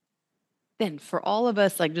 Then for all of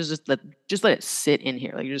us, like just let it sit in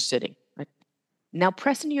here, like you're just sitting, right? Now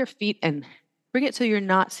press into your feet and bring it so you're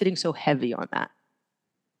not sitting so heavy on that.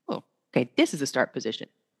 Oh, okay, this is the start position.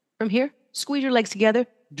 From here, squeeze your legs together,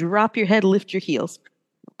 drop your head, lift your heels.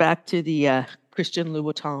 Back to the Christian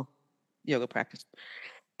Louboutin yoga practice.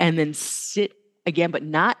 And then sit again, but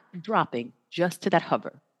not dropping, just to that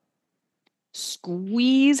hover.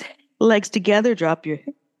 Squeeze legs together, drop your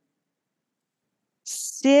hip.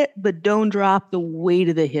 Sit, but don't drop the weight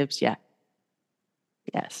of the hips yet.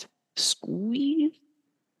 Yes. Squeeze.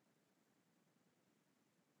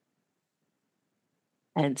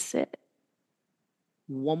 And sit.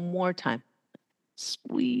 One more time.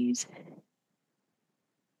 Squeeze.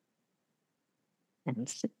 And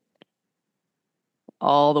sit.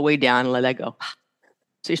 All the way down and let that go.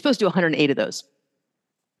 So you're supposed to do 108 of those.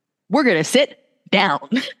 We're going to sit down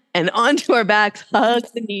and onto our backs, hug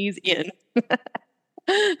the knees in.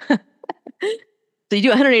 So you do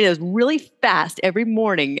 108 of those really fast every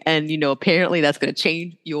morning, and apparently that's going to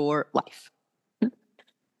change your life.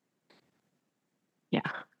 Yeah.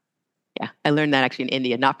 Yeah. I learned that actually in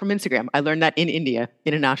India, not from Instagram. I learned that in India,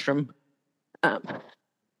 in an ashram. And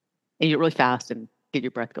you do it really fast and get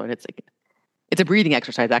your breath going. It's a breathing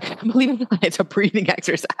exercise, actually. Believe it or not, it's a breathing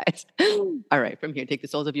exercise. All right, from here, take the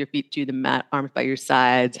soles of your feet to the mat, arms by your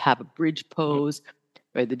sides, have a bridge pose,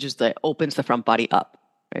 right? That just opens the front body up,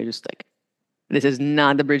 right? Just this is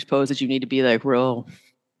not the bridge pose that you need to be real,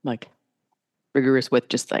 rigorous with.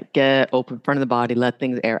 Just get open front of the body, let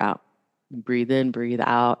things air out. Breathe in, breathe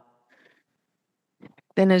out.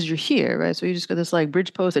 Then as you're here, right? So you just got this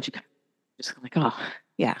bridge pose that you just oh,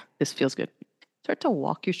 yeah, this feels good. Start to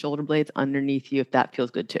walk your shoulder blades underneath you if that feels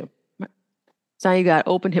good too. So now you got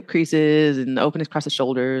open hip creases and openness across the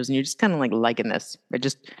shoulders, and you're just kind of liking this. Right?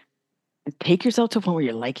 Just take yourself to a point where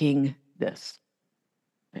you're liking this.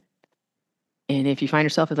 Right? And if you find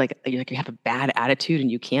yourself as you have a bad attitude and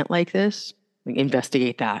you can't like this,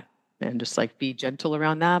 investigate that and just be gentle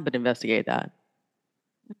around that, but investigate that.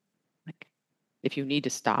 If you need to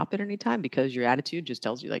stop at any time because your attitude just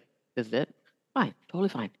tells you this is it, fine, totally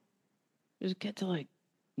fine. Just get to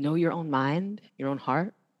know your own mind, your own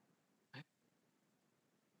heart.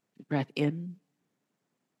 Breath in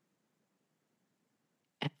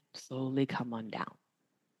and slowly come on down.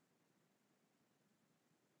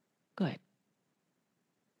 Good.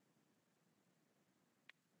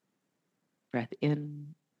 Breath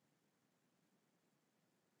in,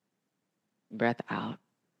 breath out.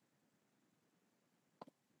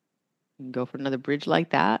 You can go for another bridge like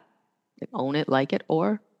that. Own it, like it,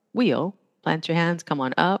 or wheel. Plant your hands, come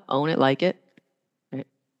on up, own it, like it. Right?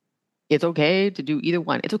 It's okay to do either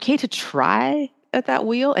one. It's okay to try at that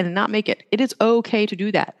wheel and not make it. It is okay to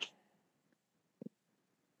do that.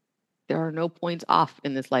 There are no points off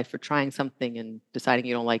in this life for trying something and deciding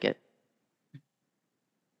you don't like it.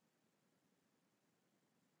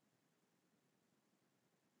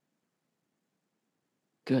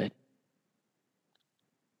 Good.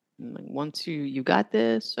 Once you got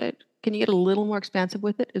this, right? Can you get a little more expansive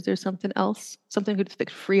with it? Is there something else? Something that could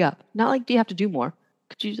free up? Not do you have to do more?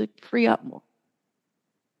 Could you free up more?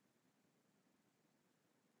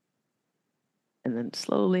 And then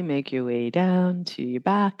slowly make your way down to your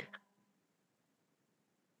back.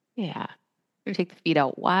 Yeah. You're going to take the feet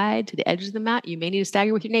out wide to the edges of the mat. You may need to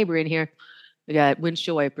stagger with your neighbor in here. We got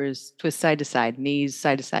windshield wipers, twist side to side, knees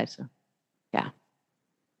side to side. So, yeah.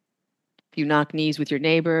 If you knock knees with your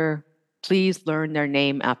neighbor, please learn their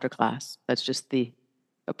name after class. That's just the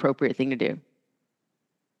appropriate thing to do.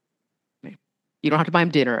 You don't have to buy them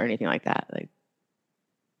dinner or anything like that.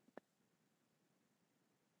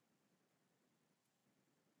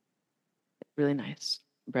 Really nice.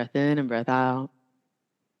 Breath in and breath out.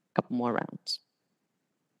 A couple more rounds.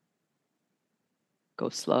 Go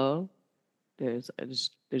slow. There's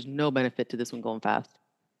no benefit to this one going fast.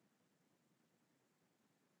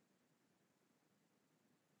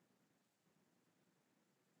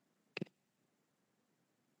 Okay.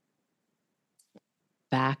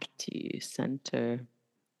 Back to center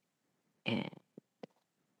and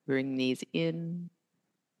bring these in.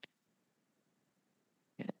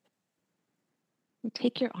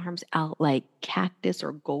 Take your arms out like cactus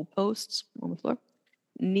or goalposts on the floor.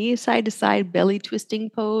 Knees side to side, belly twisting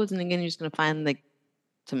pose. And again, you're just going to find like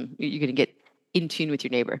you're going to get in tune with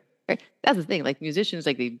your neighbor. Right? That's the thing. Like musicians,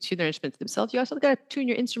 like they tune their instruments themselves. You also got to tune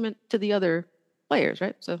your instrument to the other players,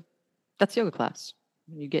 right? So that's yoga class.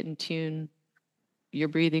 You get in tune, your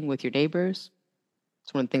breathing with your neighbors.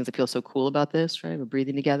 It's one of the things that feels so cool about this, right? We're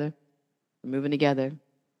breathing together, we're moving together.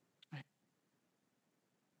 Right?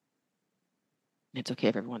 It's okay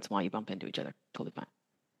if every once in a while you bump into each other. Totally fine.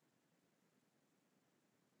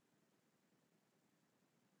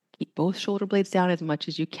 Keep both shoulder blades down as much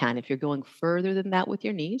as you can. If you're going further than that with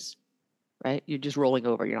your knees, right, you're just rolling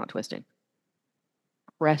over, you're not twisting.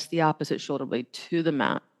 Press the opposite shoulder blade to the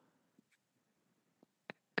mat.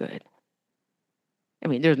 Good. I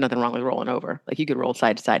mean, there's nothing wrong with rolling over. Like you could roll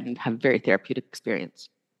side to side and have a very therapeutic experience.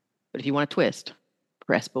 But if you want to twist,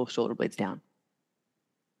 press both shoulder blades down.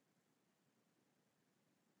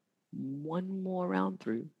 One more round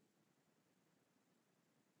through.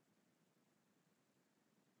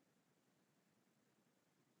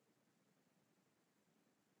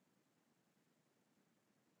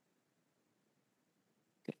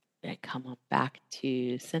 Good. Come on back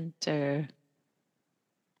to center.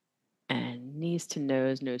 And knees to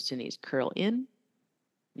nose to knees. Curl in.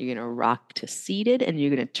 You're going to rock to seated, and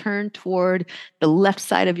you're going to turn toward the left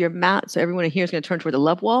side of your mat. So everyone here is going to turn toward the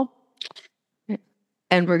love wall.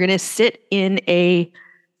 And we're going to sit in a,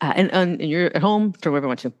 and you're at home, turn wherever you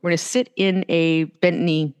want to. We're going to sit in a bent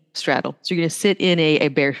knee straddle. So you're going to sit in a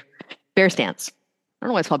bear stance. I don't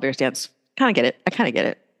know why it's called bear stance. I kind of get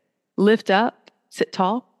it. Lift up, sit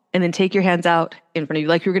tall, and then take your hands out in front of you.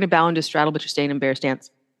 Like you're going to bow into straddle, but you're staying in bear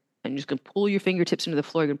stance. And you're just going to pull your fingertips into the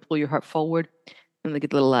floor. You're going to pull your heart forward. And look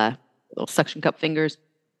at little suction cup fingers.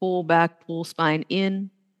 Pull back, pull spine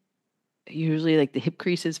in. Usually like the hip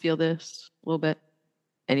creases feel this a little bit.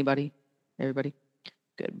 Anybody? Everybody?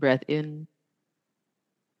 Good. Breath in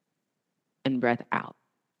and breath out.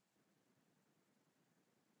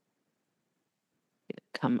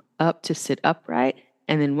 Come up to sit upright.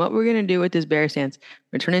 And then what we're going to do with this bear stance,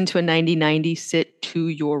 we're going to turn into a 90-90, sit to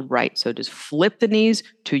your right. So just flip the knees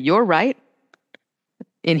to your right.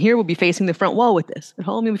 And here we'll be facing the front wall with this. At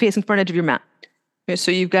home, you'll be facing the front edge of your mat. Okay,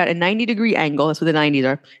 so you've got a 90-degree angle, that's what the 90s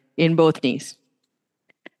are, in both knees.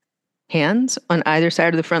 Hands on either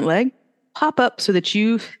side of the front leg, pop up so that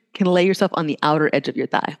you can lay yourself on the outer edge of your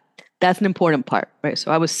thigh. That's an important part, right?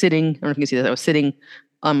 So I was sitting, I don't know if you can see this, I was sitting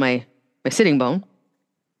on my sitting bone,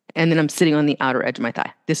 and then I'm sitting on the outer edge of my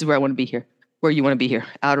thigh. This is where I want to be here, where you want to be here,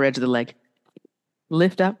 outer edge of the leg.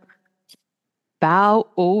 Lift up, bow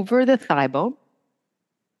over the thigh bone,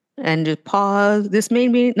 and just pause. This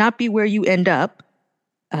may not be where you end up.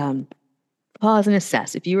 Pause and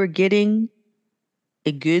assess. If you are getting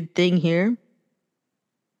a good thing here,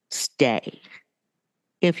 stay.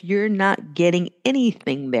 If you're not getting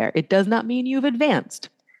anything there, it does not mean you've advanced.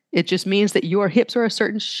 It just means that your hips are a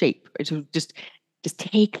certain shape. Right? So just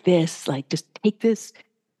take this,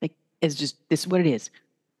 as just this is what it is.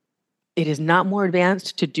 It is not more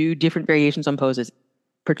advanced to do different variations on poses,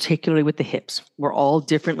 particularly with the hips. We're all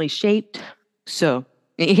differently shaped. So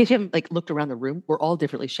if you haven't looked around the room, we're all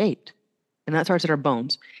differently shaped. And that starts at our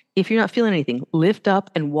bones. If you're not feeling anything, lift up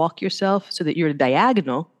and walk yourself so that you're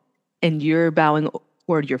diagonal and you're bowing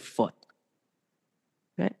toward your foot.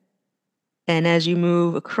 Okay? And as you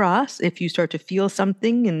move across, if you start to feel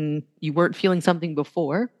something and you weren't feeling something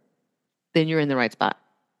before, then you're in the right spot.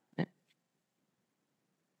 Okay?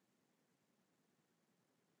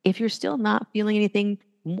 If you're still not feeling anything,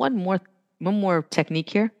 one more technique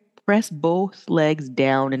here. Press both legs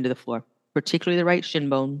down into the floor, particularly the right shin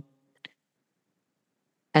bone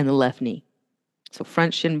and the left knee. So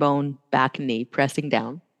front shin bone, back knee, pressing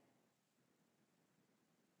down.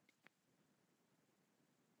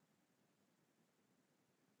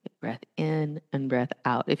 Breath in and breath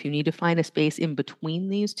out. If you need to find a space in between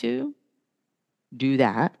these two, do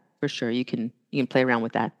that for sure. You can play around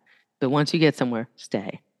with that. But once you get somewhere,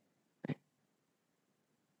 stay. Right?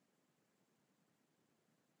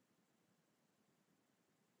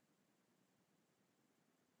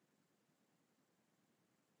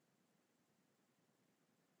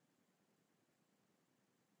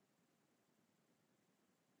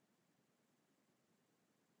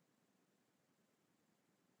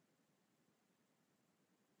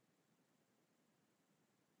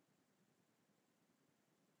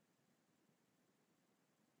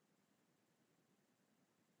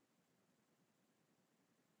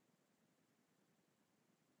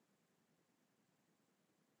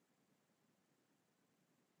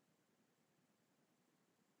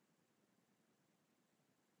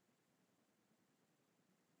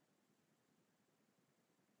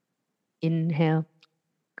 Inhale,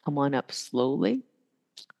 come on up slowly.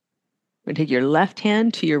 We're going to take your left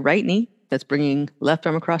hand to your right knee. That's bringing left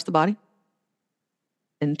arm across the body.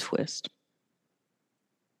 And twist.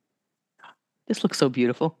 This looks so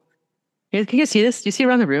beautiful. Can you see this? Do you see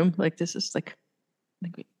around the room? Like this is like,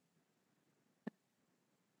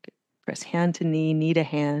 press hand to knee, knee to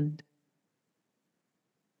hand.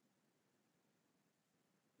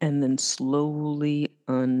 And then slowly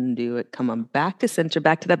undo it. Come on back to center,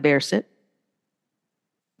 back to that bear sit.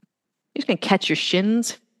 You're just going to catch your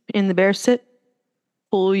shins in the bear sit.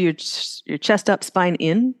 Pull your chest up, spine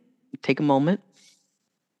in. Take a moment.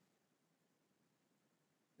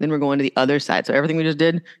 Then we're going to the other side. So everything we just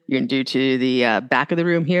did, you're going to do to the back of the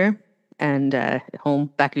room here and home,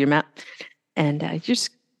 back of your mat. And just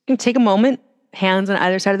going to take a moment, hands on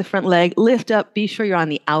either side of the front leg, lift up, be sure you're on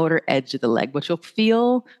the outer edge of the leg. What you'll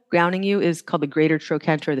feel grounding you is called the greater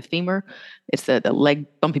trochanter of the femur. It's the leg,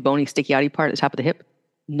 bumpy, bony, sticky outy part at the top of the hip,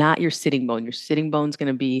 not your sitting bone. Your sitting bone's going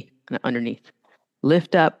to be underneath.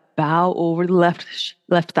 Lift up, bow over the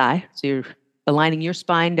left thigh. So you're aligning your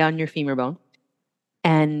spine down your femur bone.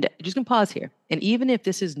 And just going to pause here. And even if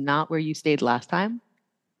this is not where you stayed last time,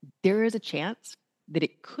 there is a chance that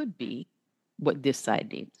it could be what this side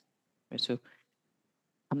needs. Right, so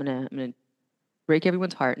I'm gonna break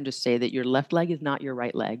everyone's heart and just say that your left leg is not your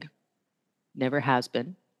right leg. Never has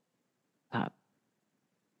been.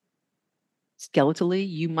 Skeletally,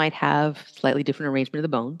 you might have slightly different arrangement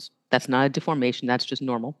of the bones. That's not a deformation. That's just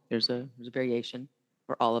normal. There's a variation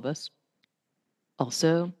for all of us.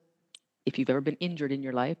 Also, if you've ever been injured in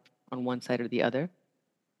your life on one side or the other,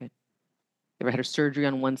 okay, ever had a surgery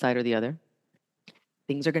on one side or the other,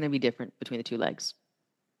 things are going to be different between the two legs.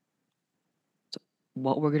 So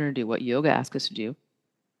what we're going to do, what yoga asks us to do,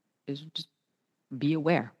 is just be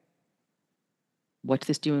aware. What's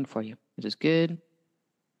this doing for you? Is this good?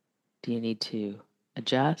 Do you need to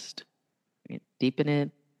adjust, deepen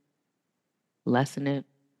it, lessen it?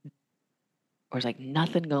 Or it's like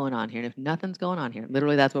nothing going on here. And if nothing's going on here,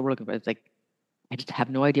 literally that's what we're looking for. It's like, I just have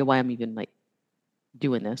no idea why I'm even like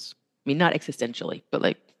doing this. I mean, not existentially, but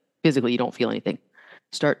like physically, you don't feel anything.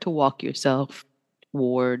 Start to walk yourself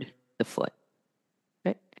toward the foot.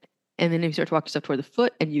 Okay? And then if you start to walk yourself toward the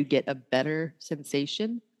foot and you get a better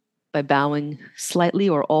sensation by bowing slightly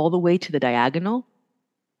or all the way to the diagonal,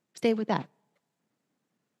 stay with that.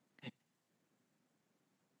 Okay.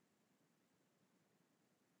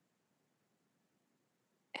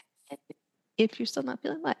 If you're still not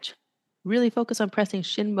feeling much, really focus on pressing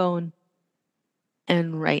shin bone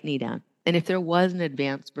and right knee down. And if there was an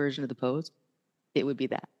advanced version of the pose, it would be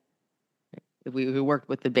that. Right? If we worked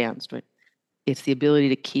with advanced, right? It's the ability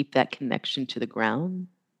to keep that connection to the ground,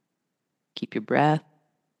 keep your breath,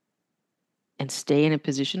 and stay in a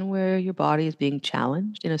position where your body is being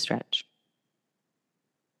challenged in a stretch.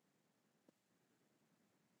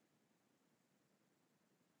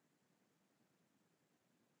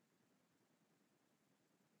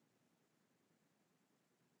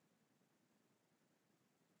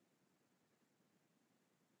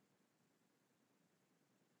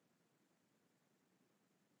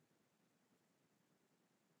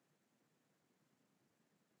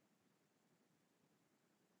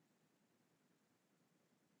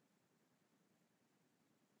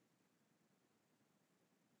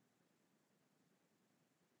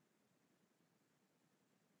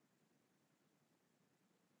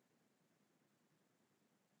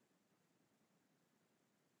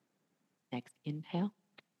 Next inhale,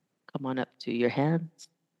 come on up to your hands.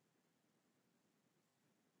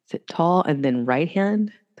 Sit tall, and then right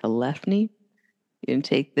hand to left knee. You're going to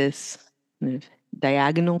take this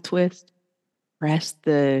diagonal twist. Press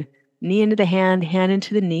the knee into the hand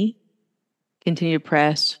into the knee. Continue to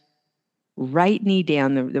press right knee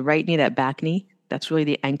down, the right knee, that back knee. That's really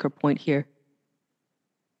the anchor point here.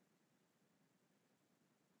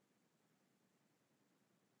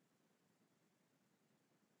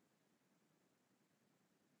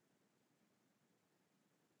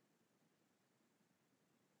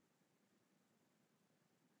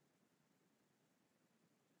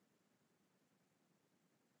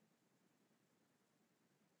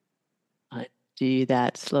 Do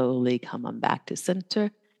that slowly. Come on back to center.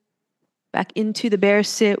 Back into the bear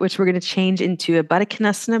sit, which we're going to change into a Baddha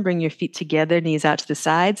Konasana. Bring your feet together, knees out to the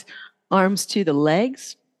sides, arms to the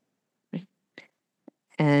legs,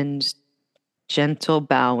 and gentle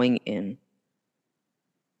bowing in.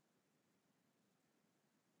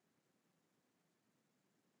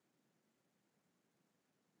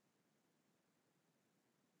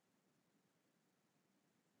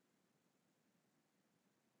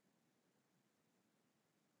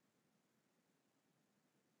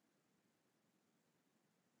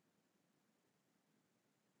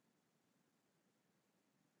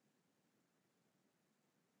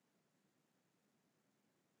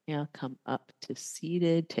 Inhale, come up to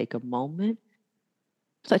seated. Take a moment.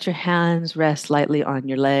 Let your hands rest lightly on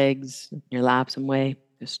your legs, your lap some way.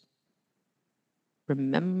 Just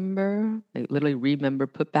remember, like literally remember,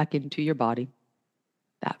 put back into your body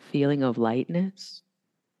that feeling of lightness,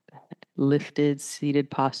 that lifted,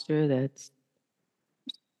 seated posture that's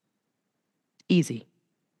easy.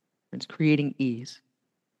 It's creating ease.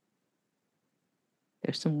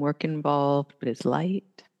 There's some work involved, but it's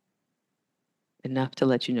light, enough to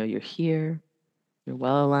let you know you're here, you're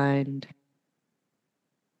well aligned.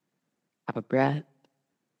 Have a breath.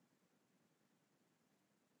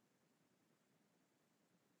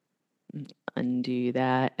 Undo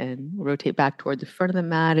that and rotate back toward the front of the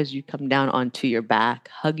mat as you come down onto your back.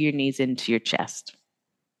 Hug your knees into your chest.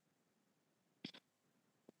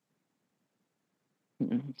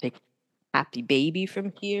 Take happy baby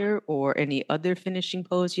from here or any other finishing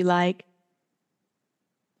pose you like.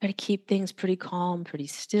 Try to keep things pretty calm, pretty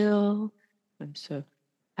still. And so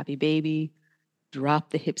happy baby, drop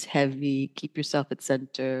the hips heavy, keep yourself at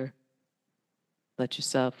center, let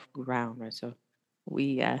yourself ground, right? So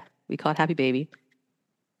we call it happy baby.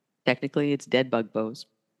 Technically it's dead bug pose,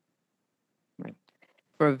 right?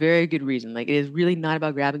 For a very good reason. Like it is really not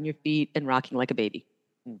about grabbing your feet and rocking like a baby.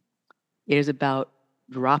 It is about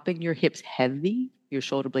dropping your hips heavy, your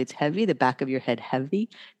shoulder blades heavy, the back of your head heavy,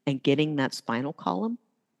 and getting that spinal column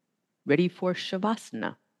ready for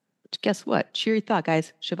Shavasana. Which guess what? Cheery thought,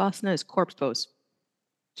 guys. Shavasana is corpse pose.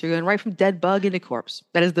 So you're going right from dead bug into corpse.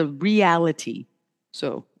 That is the reality.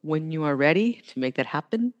 So when you are ready to make that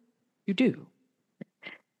happen, you do.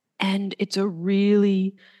 And it's a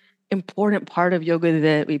really important part of yoga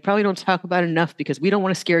that we probably don't talk about enough because we don't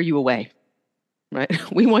want to scare you away,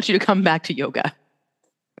 right? We want you to come back to yoga,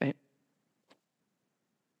 right?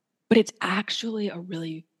 But it's actually a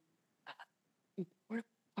really important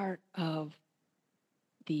part of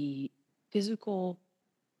the physical,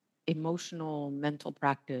 emotional, mental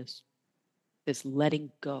practice, this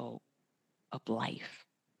letting go of life,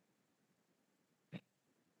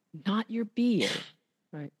 not your being.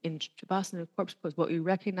 Right? In Shavasana corpse pose, what we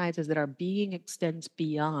recognize is that our being extends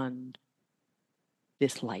beyond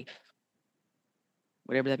this life,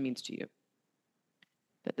 whatever that means to you.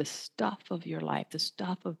 That the stuff of your life, the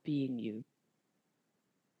stuff of being you,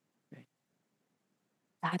 right?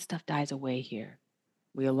 That stuff dies away here.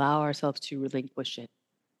 We allow ourselves to relinquish it.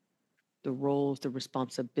 The roles, the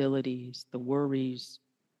responsibilities, the worries,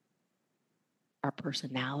 our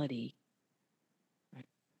personality, right?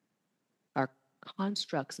 Our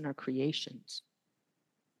constructs and our creations.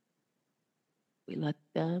 We let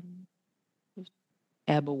them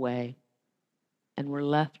ebb away, and we're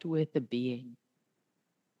left with a being.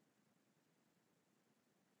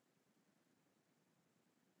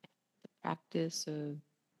 The practice of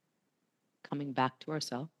coming back to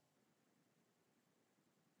ourselves,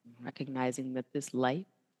 recognizing that this life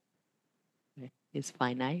is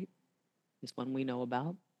finite, is one we know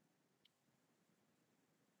about,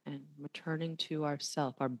 and returning to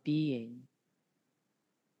ourself, our being,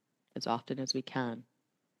 as often as we can,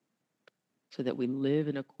 so that we live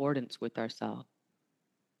in accordance with ourselves.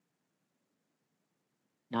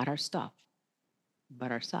 Not our stuff,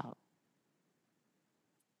 but ourselves.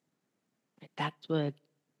 That's what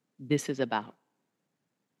this is about.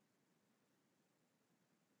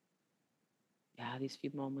 You have these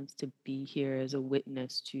few moments to be here as a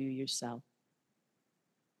witness to yourself.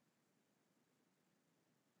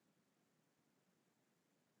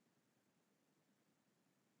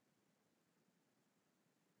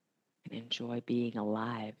 And enjoy being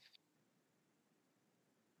alive.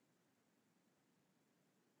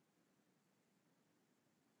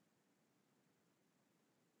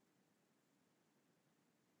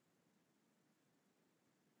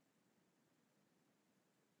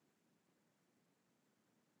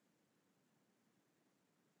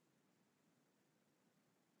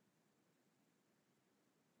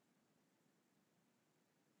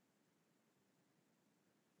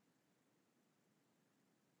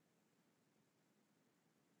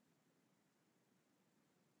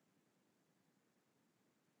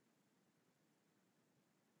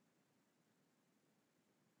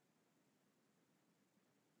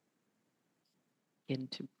 Begin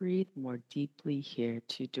to breathe more deeply here,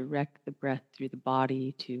 to direct the breath through the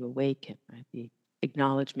body, to awaken, right? The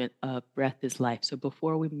acknowledgement of breath is life. So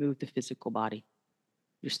before we move the physical body,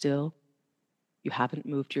 you're still, you haven't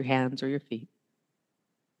moved your hands or your feet.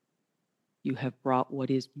 You have brought what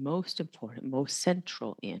is most important, most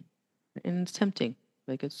central in. And it's tempting.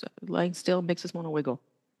 Like it's lying still makes us want to wiggle.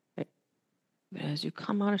 Right? But as you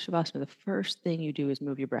come out of Shavasana, the first thing you do is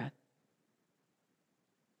move your breath.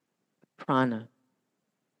 Prana,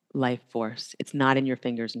 life force. It's not in your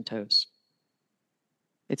fingers and toes.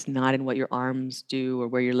 It's not in what your arms do or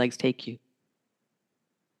where your legs take you.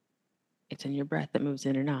 It's in your breath that moves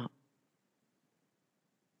in and out.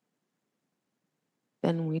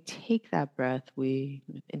 Then when we take that breath, we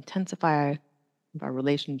intensify our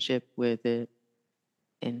relationship with it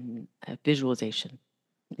in a visualization.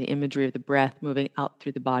 The imagery of the breath moving out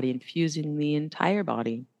through the body, infusing the entire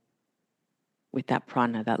body with that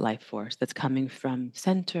prana, that life force that's coming from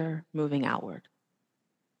center, moving outward.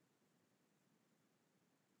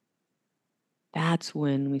 That's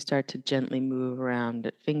when we start to gently move around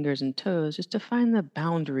at fingers and toes just to find the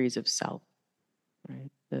boundaries of self, right?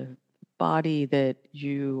 The body that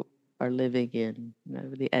you are living in,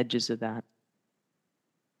 the edges of that.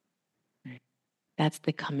 Right? That's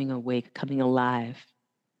the coming awake, coming alive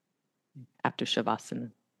after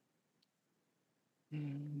Shavasana.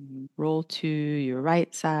 Roll to your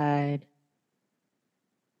right side.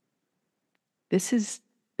 This is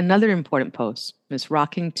another important pose. It's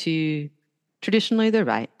rocking to traditionally the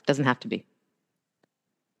right, doesn't have to be.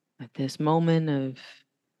 At this moment of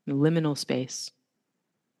liminal space,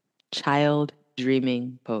 child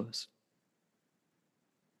dreaming pose.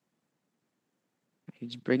 You're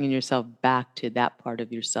just bringing yourself back to that part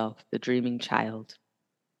of yourself, the dreaming child,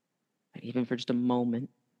 even for just a moment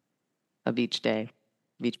of each day,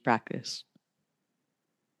 of each practice.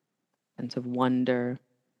 Sense of wonder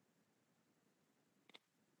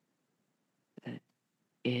that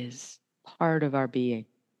is part of our being.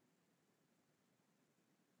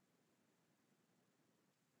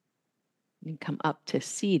 You come up to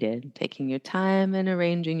seated, taking your time and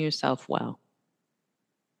arranging yourself well.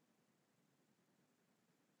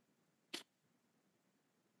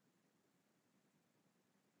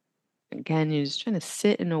 Again, you're just trying to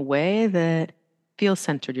sit in a way that feels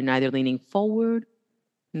centered. You're neither leaning forward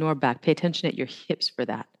nor back. Pay attention at your hips for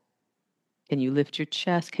that. Can you lift your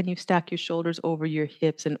chest? Can you stack your shoulders over your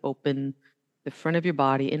hips and open the front of your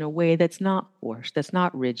body in a way that's not forced, that's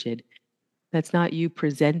not rigid, that's not you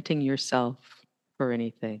presenting yourself for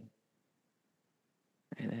anything?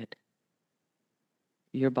 Right? That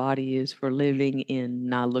your body is for living in,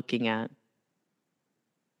 not looking at.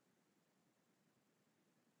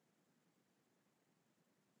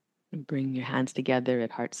 And bring your hands together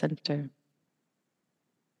at heart center.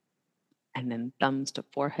 And then thumbs to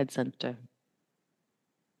forehead center.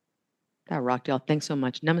 That rocked, y'all. Thanks so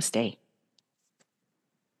much. Namaste.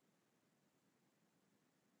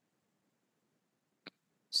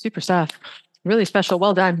 Super stuff. Really special.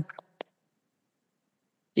 Well done.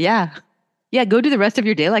 Yeah. Yeah, go do the rest of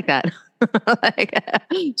your day like that.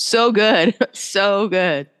 So good. So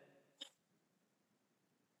good.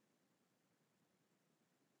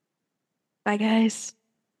 Bye, guys.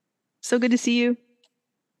 So good to see you.